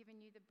who has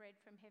given you the bread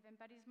from heaven,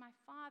 but it is my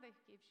Father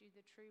who gives you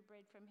the true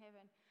bread from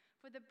heaven.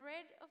 For the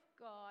bread of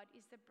God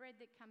is the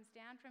bread that comes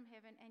down from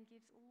heaven and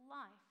gives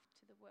life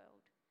to the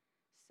world.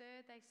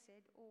 Sir, they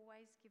said,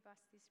 always give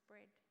us this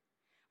bread.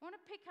 I want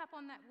to pick up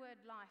on that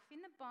word life. In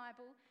the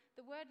Bible,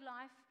 the word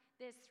life,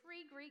 there's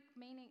three Greek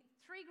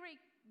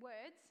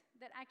words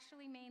that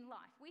actually mean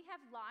life. We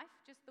have life,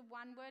 just the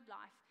one word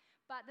life.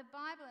 But the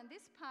Bible, and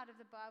this part of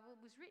the Bible,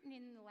 was written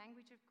in the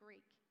language of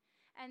Greek.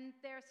 And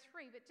there are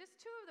three, but just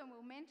two of them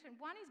we'll mention.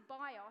 One is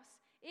bios.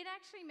 It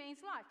actually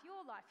means life, your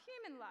life,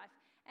 human life.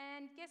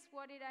 And guess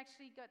what?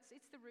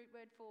 It's the root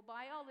word for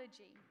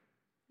biology.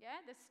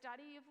 Yeah, the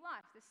study of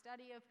life, the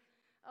study of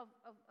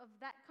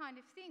that kind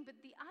of thing.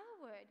 But the other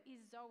word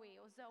is Zoe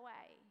or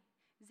Zoe.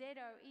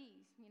 Z-O-E.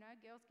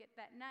 Girls get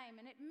that name.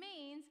 And it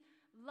means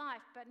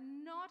life, but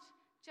not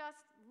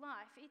just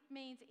life. It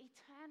means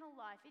eternal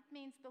life. It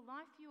means the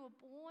life you were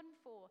born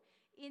for,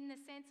 in the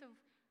sense of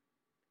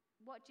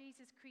what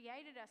Jesus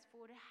created us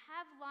for, to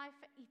have life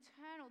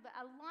eternal,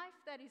 a life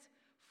that is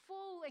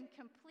full and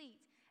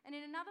complete. And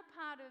in another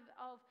part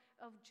of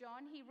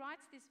John, he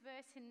writes this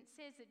verse and it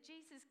says that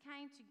Jesus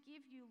came to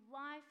give you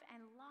life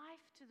and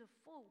life to the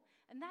full.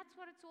 And that's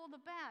what it's all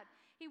about.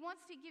 He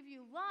wants to give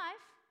you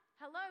life.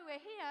 Hello,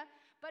 we're here.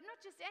 But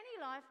not just any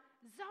life,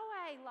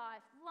 Zoe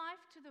life,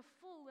 life to the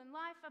full and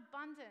life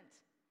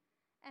abundant.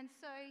 And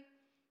so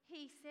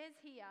he says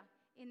here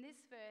in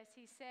this verse,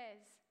 he says,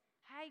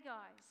 hey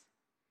guys,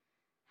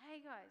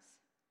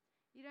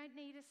 you don't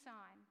need a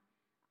sign.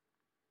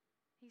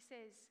 He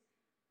says,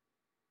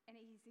 and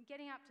he's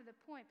getting up to the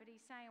point, but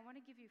he's saying, I want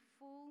to give you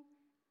full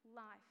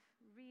life,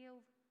 real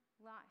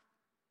life.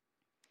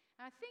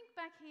 And I think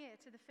back here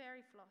to the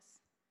fairy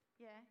floss,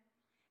 yeah?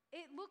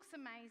 It looks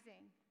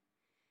amazing.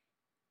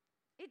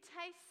 It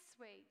tastes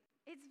sweet.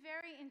 It's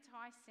very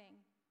enticing.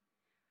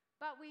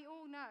 But we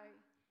all know,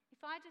 if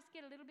I just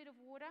get a little bit of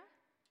water,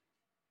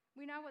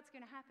 we know what's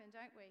going to happen,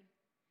 don't we?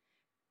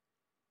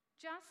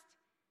 Just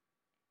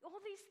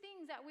all these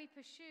things that we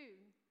pursue,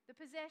 the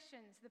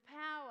possessions, the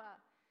power,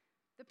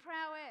 the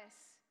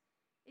prowess,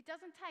 it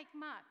doesn't take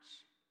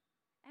much,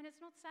 and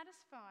it's not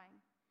satisfying.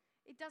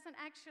 It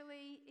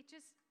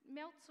just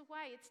melts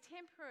away. It's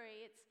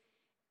temporary.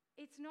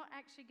 It's not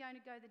actually going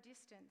to go the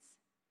distance.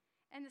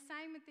 And the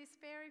same with this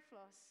fairy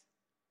floss.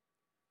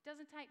 It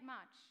doesn't take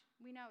much.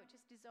 We know it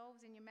just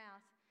dissolves in your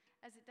mouth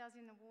as it does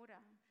in the water.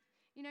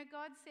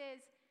 God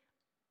says,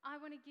 I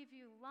want to give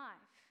you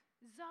life.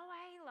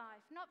 Zoe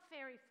life, not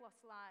fairy floss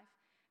life.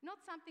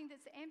 Not something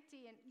that's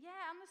empty and,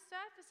 on the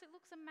surface it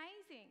looks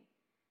amazing.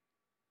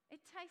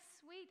 It tastes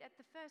sweet at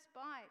the first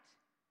bite.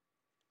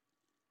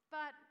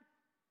 But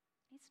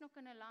it's not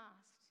going to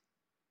last.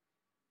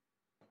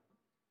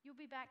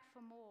 You'll be back for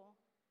more.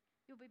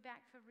 You'll be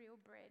back for real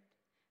bread.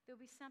 There'll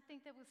be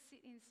something that will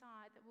sit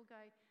inside that will go,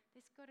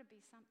 there's got to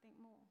be something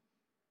more.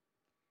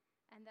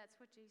 And that's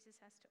what Jesus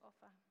has to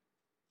offer.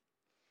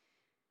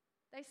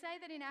 They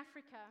say that in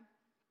Africa,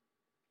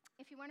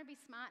 if you want to be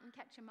smart and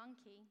catch a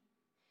monkey,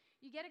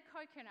 you get a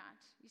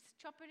coconut, you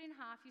chop it in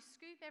half, you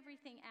scoop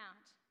everything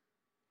out,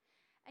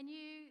 and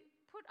you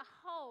put a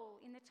hole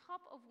in the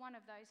top of one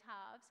of those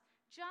halves,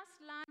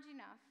 just large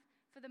enough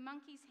for the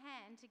monkey's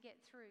hand to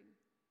get through.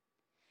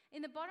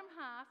 In the bottom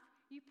half,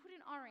 you put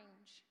an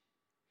orange.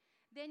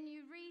 Then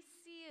you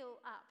reseal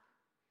up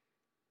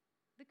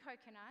the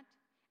coconut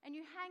and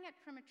you hang it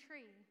from a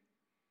tree.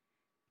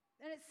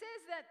 And it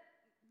says that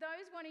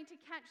those wanting to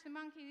catch the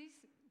monkeys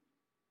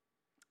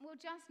will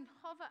just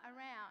hover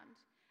around.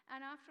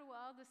 And after a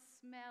while, the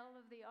smell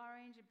of the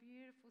orange, a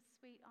beautiful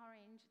sweet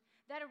orange,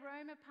 that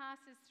aroma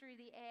passes through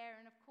the air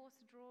and of course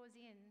draws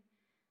in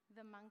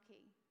the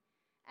monkey.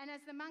 And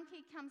as the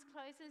monkey comes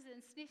closer and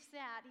sniffs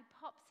out, he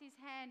pops his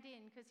hand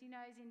in because he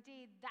knows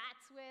indeed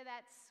that's where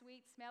that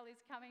sweet smell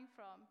is coming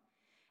from.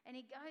 And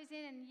he goes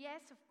in and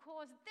yes, of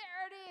course,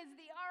 there it is,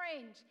 the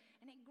orange.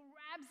 And he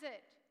grabs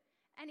it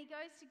and he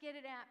goes to get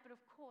it out. But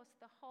of course,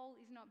 the hole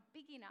is not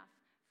big enough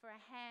for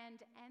a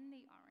hand and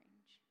the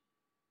orange.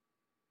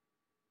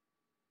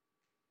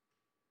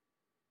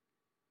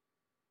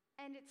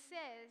 And it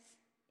says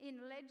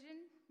in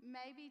legend,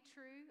 maybe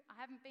true, I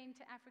haven't been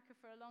to Africa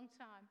for a long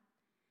time,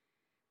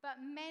 but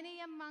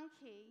many a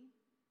monkey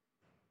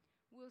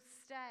will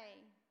stay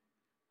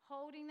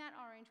holding that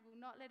orange, will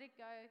not let it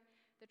go.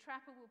 The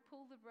trapper will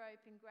pull the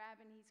rope and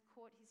grab and he's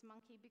caught his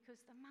monkey because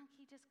the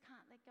monkey just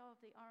can't let go of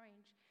the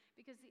orange.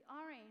 Because the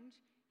orange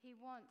he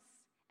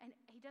wants And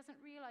he doesn't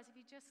realize if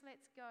he just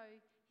lets go,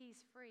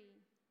 he's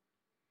free.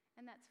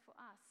 And that's for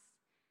us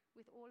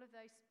with all of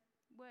those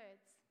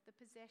words, the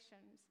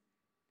possessions,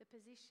 the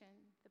position,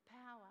 the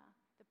power,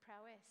 the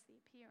prowess, the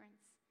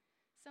appearance.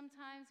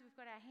 Sometimes we've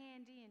got our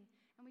hand in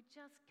and we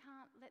just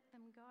can't let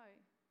them go.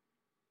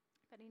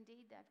 But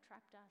indeed, they've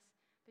trapped us.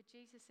 But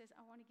Jesus says,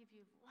 I want to give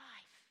you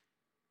life.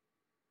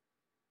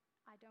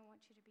 I don't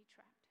want you to be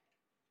trapped.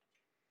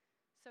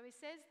 So he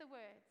says the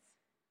words,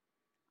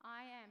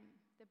 I am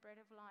the bread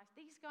of life.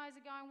 These guys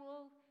are going,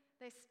 well,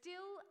 they're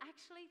still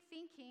actually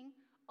thinking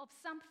of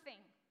something.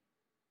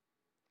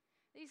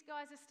 These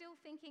guys are still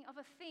thinking of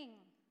a thing,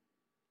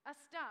 a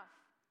stuff,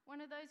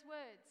 one of those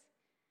words.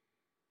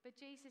 But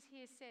Jesus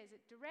here says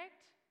it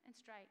direct and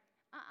straight.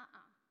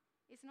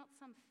 It's not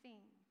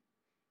something,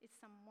 it's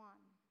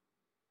someone.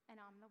 And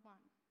I'm the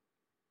one.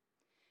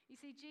 You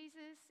see,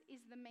 Jesus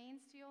is the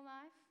means to your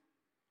life,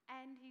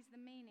 and he's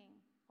the meaning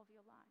of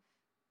your life.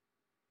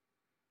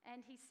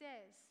 And he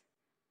says,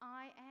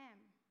 I am.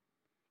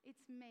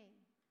 It's me.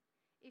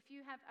 If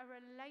you have a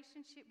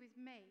relationship with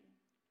me,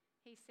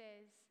 he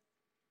says,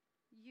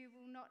 you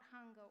will not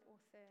hunger or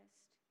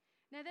thirst.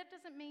 Now, that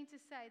doesn't mean to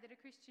say that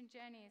a Christian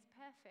journey is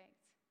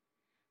perfect,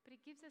 but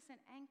it gives us an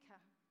anchor.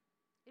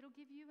 It'll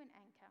give you an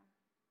anchor.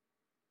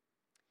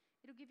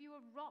 It'll give you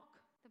a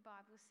rock, the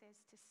Bible says,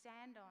 to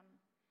stand on,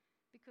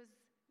 because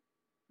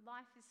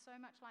life is so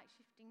much like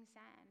shifting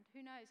sand.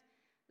 Who knows?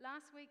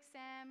 Last week,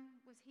 Sam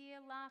was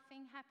here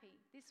laughing, happy.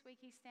 This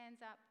week, he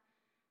stands up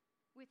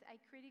with a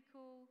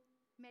critical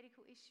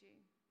medical issue.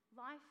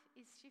 Life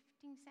is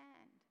shifting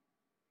sand.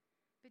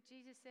 But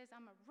Jesus says,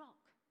 I'm a rock.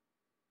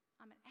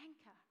 I'm an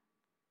anchor.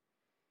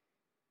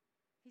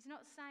 He's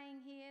not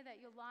saying here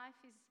that your life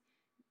is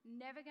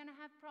never going to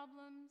have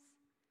problems,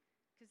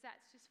 because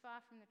that's just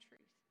far from the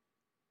truth.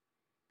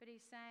 But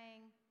he's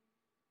saying,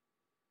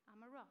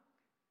 I'm a rock.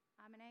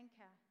 I'm an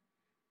anchor.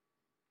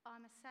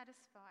 I'm a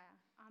satisfier.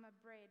 I'm a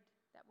bread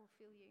that will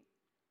fill you.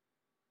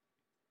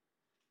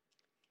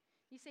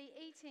 You see,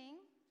 eating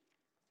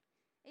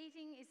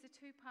is a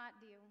two-part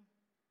deal.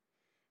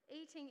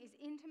 Eating is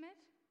intimate.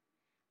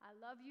 I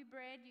love you,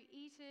 bread. You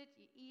eat it,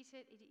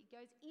 it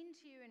goes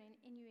into you and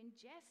you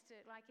ingest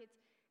it. Like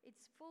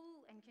it's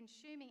full and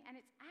consuming, and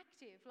it's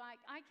active. Like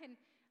I can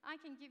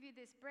give you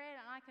this bread,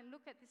 and I can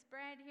look at this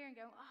bread here and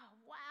go, oh,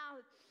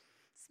 wow, it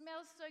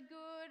smells so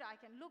good. I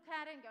can look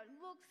at it and go,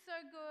 looks so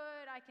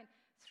good. I can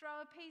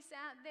throw a piece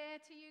out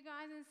there to you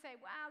guys and say,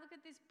 wow, look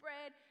at this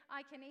bread.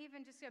 I can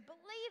even just go,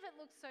 believe it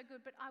looks so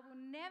good, but I will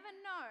never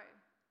know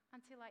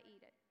until I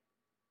eat it.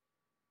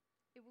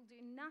 It will do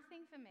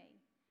nothing for me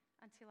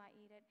until I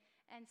eat it.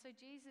 And so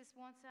Jesus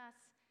wants us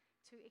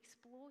to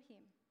explore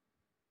him.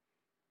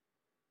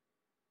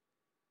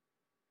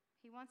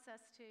 He wants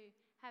us to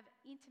have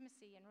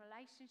intimacy and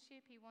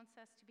relationship. He wants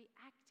us to be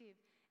active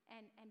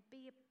and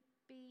be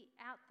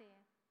out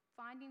there,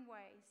 finding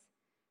ways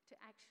to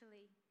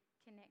actually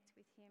connect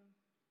with him.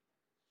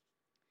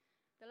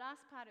 The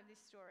last part of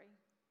this story,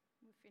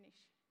 we'll finish.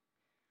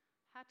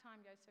 How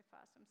time goes so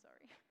fast, I'm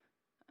sorry.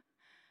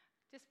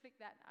 Just flick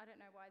that. I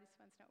don't know why this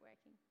one's not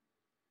working.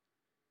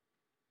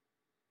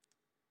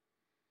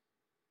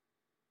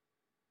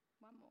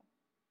 One more.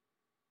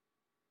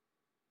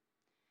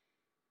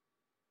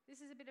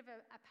 This is a bit of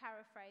a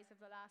paraphrase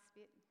of the last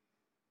bit,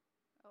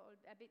 or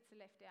bits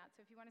are left out. So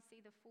if you want to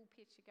see the full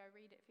picture, go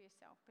read it for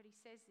yourself. But he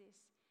says this.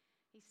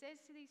 He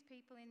says to these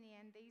people in the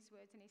end these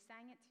words, and he's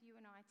saying it to you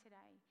and I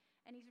today.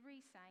 And he's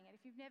re-saying it.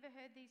 If you've never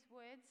heard these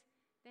words,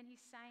 then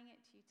he's saying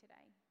it to you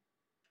today.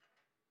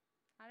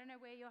 I don't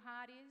know where your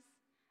heart is.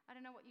 I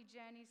don't know what your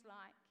journey's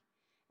like.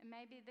 And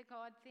maybe the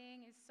God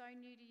thing is so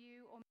new to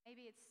you, or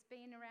maybe it's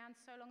been around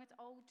so long it's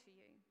old to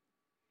you.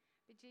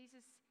 But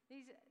Jesus,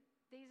 these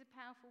are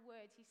powerful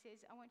words. He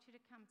says, I want you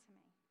to come to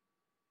me.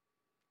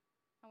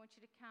 I want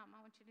you to come.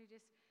 I want you to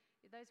just,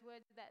 those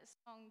words of that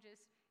song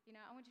just,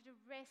 I want you to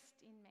rest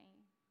in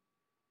me.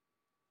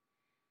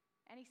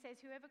 And he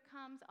says, whoever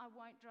comes, I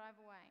won't drive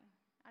away.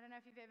 I don't know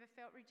if you've ever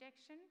felt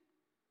rejection.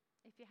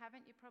 If you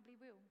haven't, you probably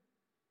will.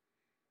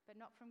 But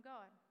not from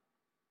God.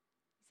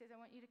 He says, I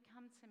want you to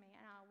come to me,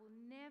 and I will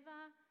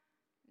never,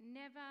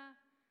 never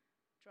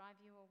drive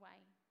you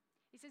away.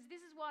 He says,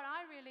 this is what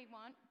I really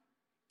want.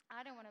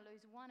 I don't want to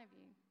lose one of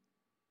you.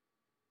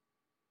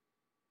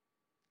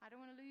 I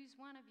don't want to lose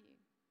one of you.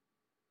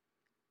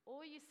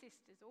 Or your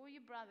sisters, or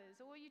your brothers,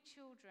 or your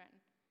children.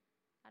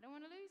 I don't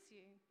want to lose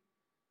you.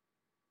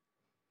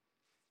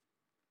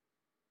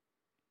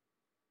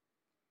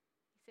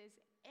 He says,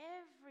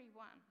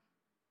 everyone.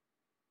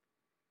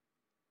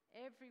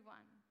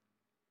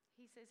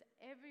 He says,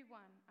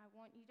 everyone, I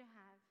want you to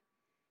have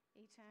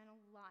eternal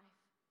life.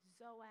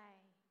 Zoe.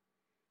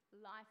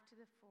 Life to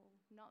the full.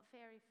 Not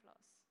fairy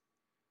floss.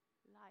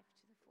 Life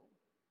to the full.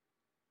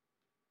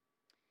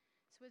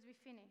 So as we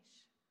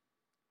finish,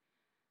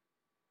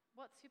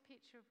 what's your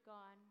picture of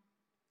God?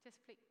 Just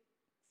flick,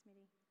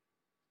 Smitty.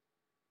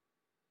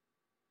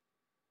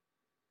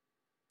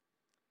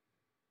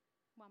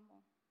 One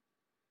more.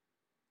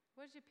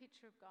 What does your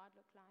picture of God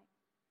look like?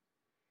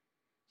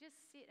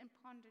 just sit and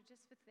ponder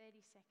just for 30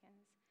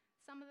 seconds.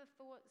 Some of the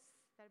thoughts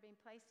that have been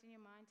placed in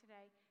your mind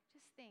today,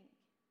 just think,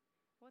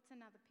 what's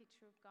another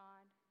picture of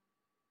God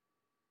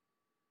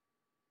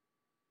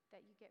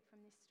that you get from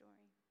this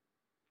story?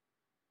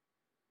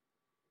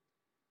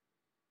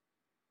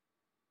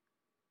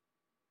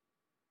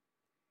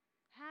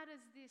 How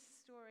does this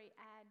story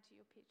add to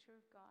your picture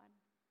of God?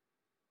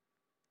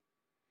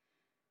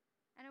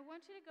 And I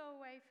want you to go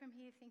away from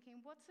here thinking,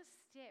 what's a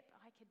step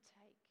I could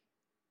take?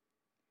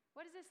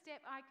 What is a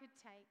step I could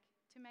take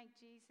to make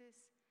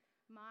Jesus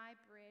my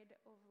bread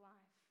of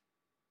life?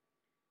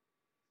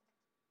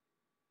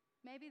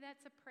 Maybe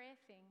that's a prayer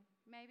thing.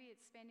 Maybe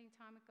it's spending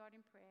time with God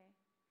in prayer.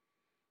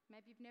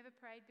 Maybe you've never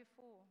prayed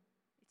before.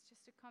 It's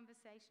just a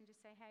conversation to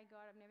say, hey,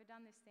 God, I've never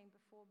done this thing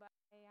before, but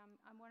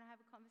I want to have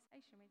a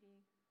conversation with you.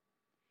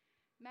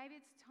 Maybe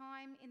it's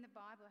time in the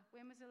Bible.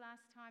 When was the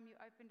last time you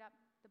opened up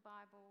the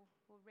Bible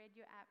or read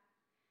your app?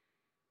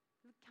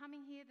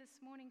 Coming here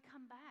this morning,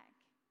 come back.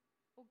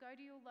 Or go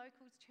to your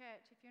local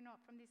church if you're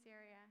not from this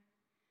area.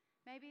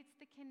 Maybe it's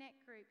the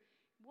Connect group.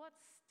 What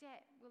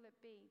step will it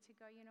be to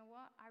go, you know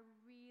what, I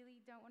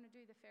really don't want to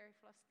do the fairy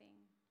floss thing?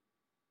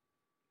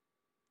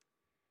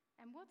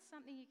 And what's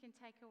something you can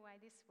take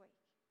away this week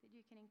that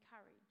you can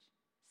encourage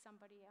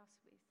somebody else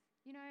with?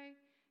 You know,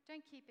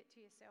 don't keep it to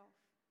yourself.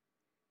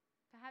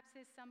 Perhaps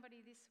there's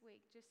somebody this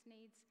week just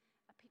needs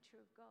a picture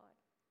of God,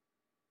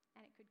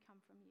 and it could come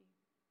from you.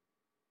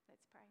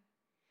 Let's pray.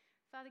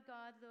 Father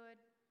God, Lord,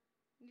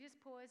 we just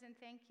pause and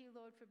thank you,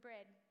 Lord, for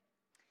bread.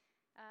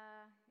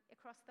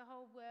 Across the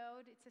whole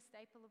world, it's a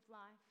staple of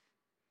life.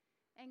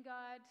 And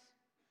God,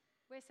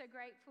 we're so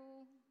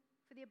grateful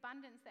for the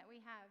abundance that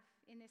we have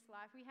in this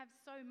life. We have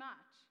so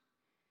much.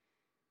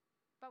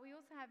 But we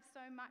also have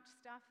so much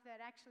stuff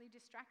that actually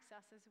distracts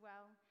us as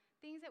well.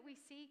 Things that we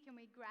seek and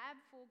we grab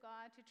for,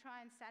 God, to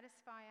try and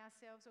satisfy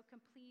ourselves or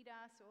complete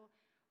us or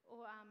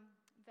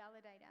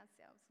validate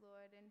ourselves,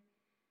 Lord. And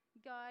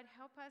God,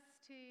 help us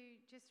to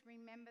just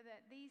remember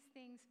that these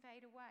things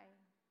fade away.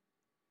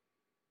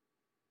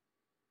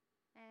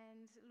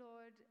 And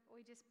Lord,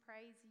 we just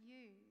praise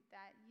you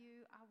that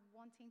you are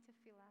wanting to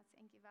fill us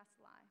and give us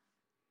life.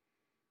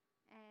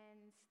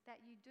 And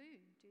that you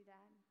do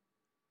that.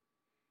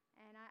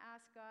 And I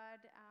ask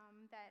God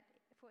that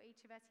for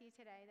each of us here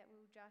today that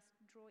we'll just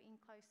draw in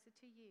closer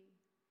to you.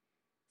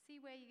 See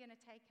where you're going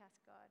to take us,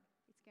 God.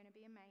 It's going to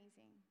be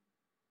amazing.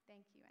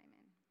 Thank you.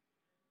 Amen.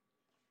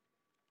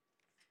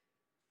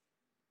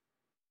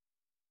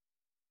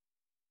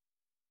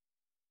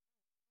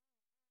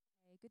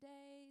 Hey, good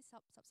day.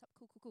 Sup.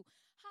 Cool.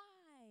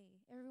 Hi,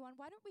 everyone.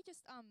 Why don't we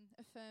just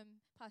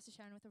affirm Pastor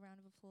Sharon with a round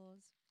of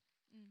applause?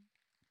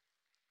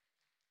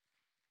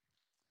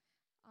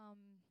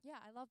 Yeah,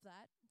 I love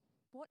that.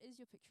 What is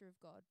your picture of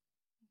God?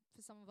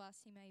 For some of us,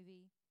 he may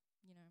be,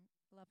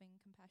 loving,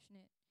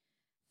 compassionate.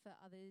 For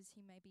others, he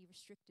may be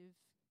restrictive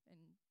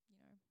and,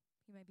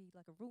 he may be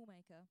like a rule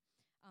maker.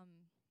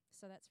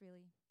 So that's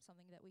really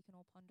something that we can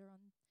all ponder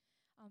on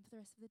for the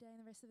rest of the day and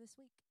the rest of this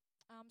week.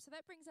 So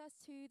that brings us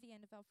to the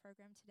end of our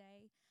program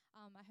today.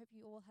 I hope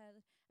you all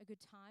had a good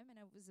time, and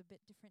it was a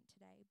bit different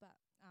today, but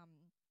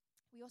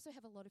we also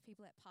have a lot of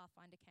people at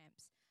Pathfinder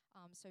camps.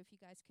 So if you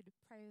guys could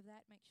pray over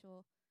that, make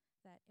sure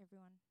that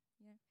everyone,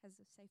 has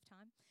a safe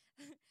time.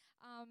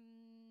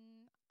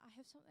 I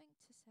have something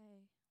to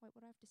say. Wait,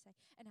 what do I have to say?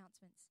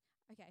 Announcements.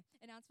 Okay,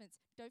 announcements.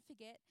 Don't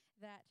forget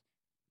that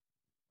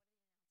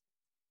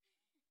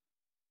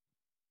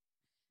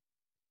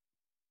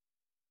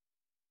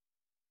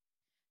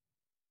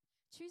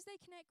Tuesday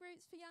Connect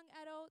groups for young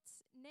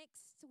adults.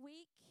 Next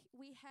week,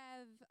 we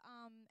have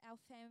our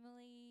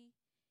family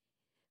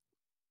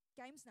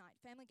games night,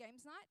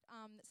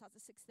 that starts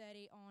at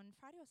 6:30 on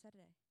Friday or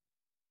Saturday?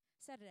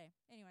 Saturday.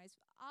 Anyways,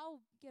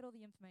 I'll get all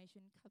the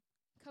information.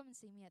 Come and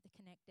see me at the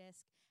Connect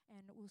desk,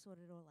 and we'll sort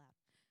it all out.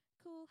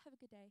 Cool. Have a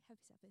good day.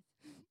 Happy Sabbath.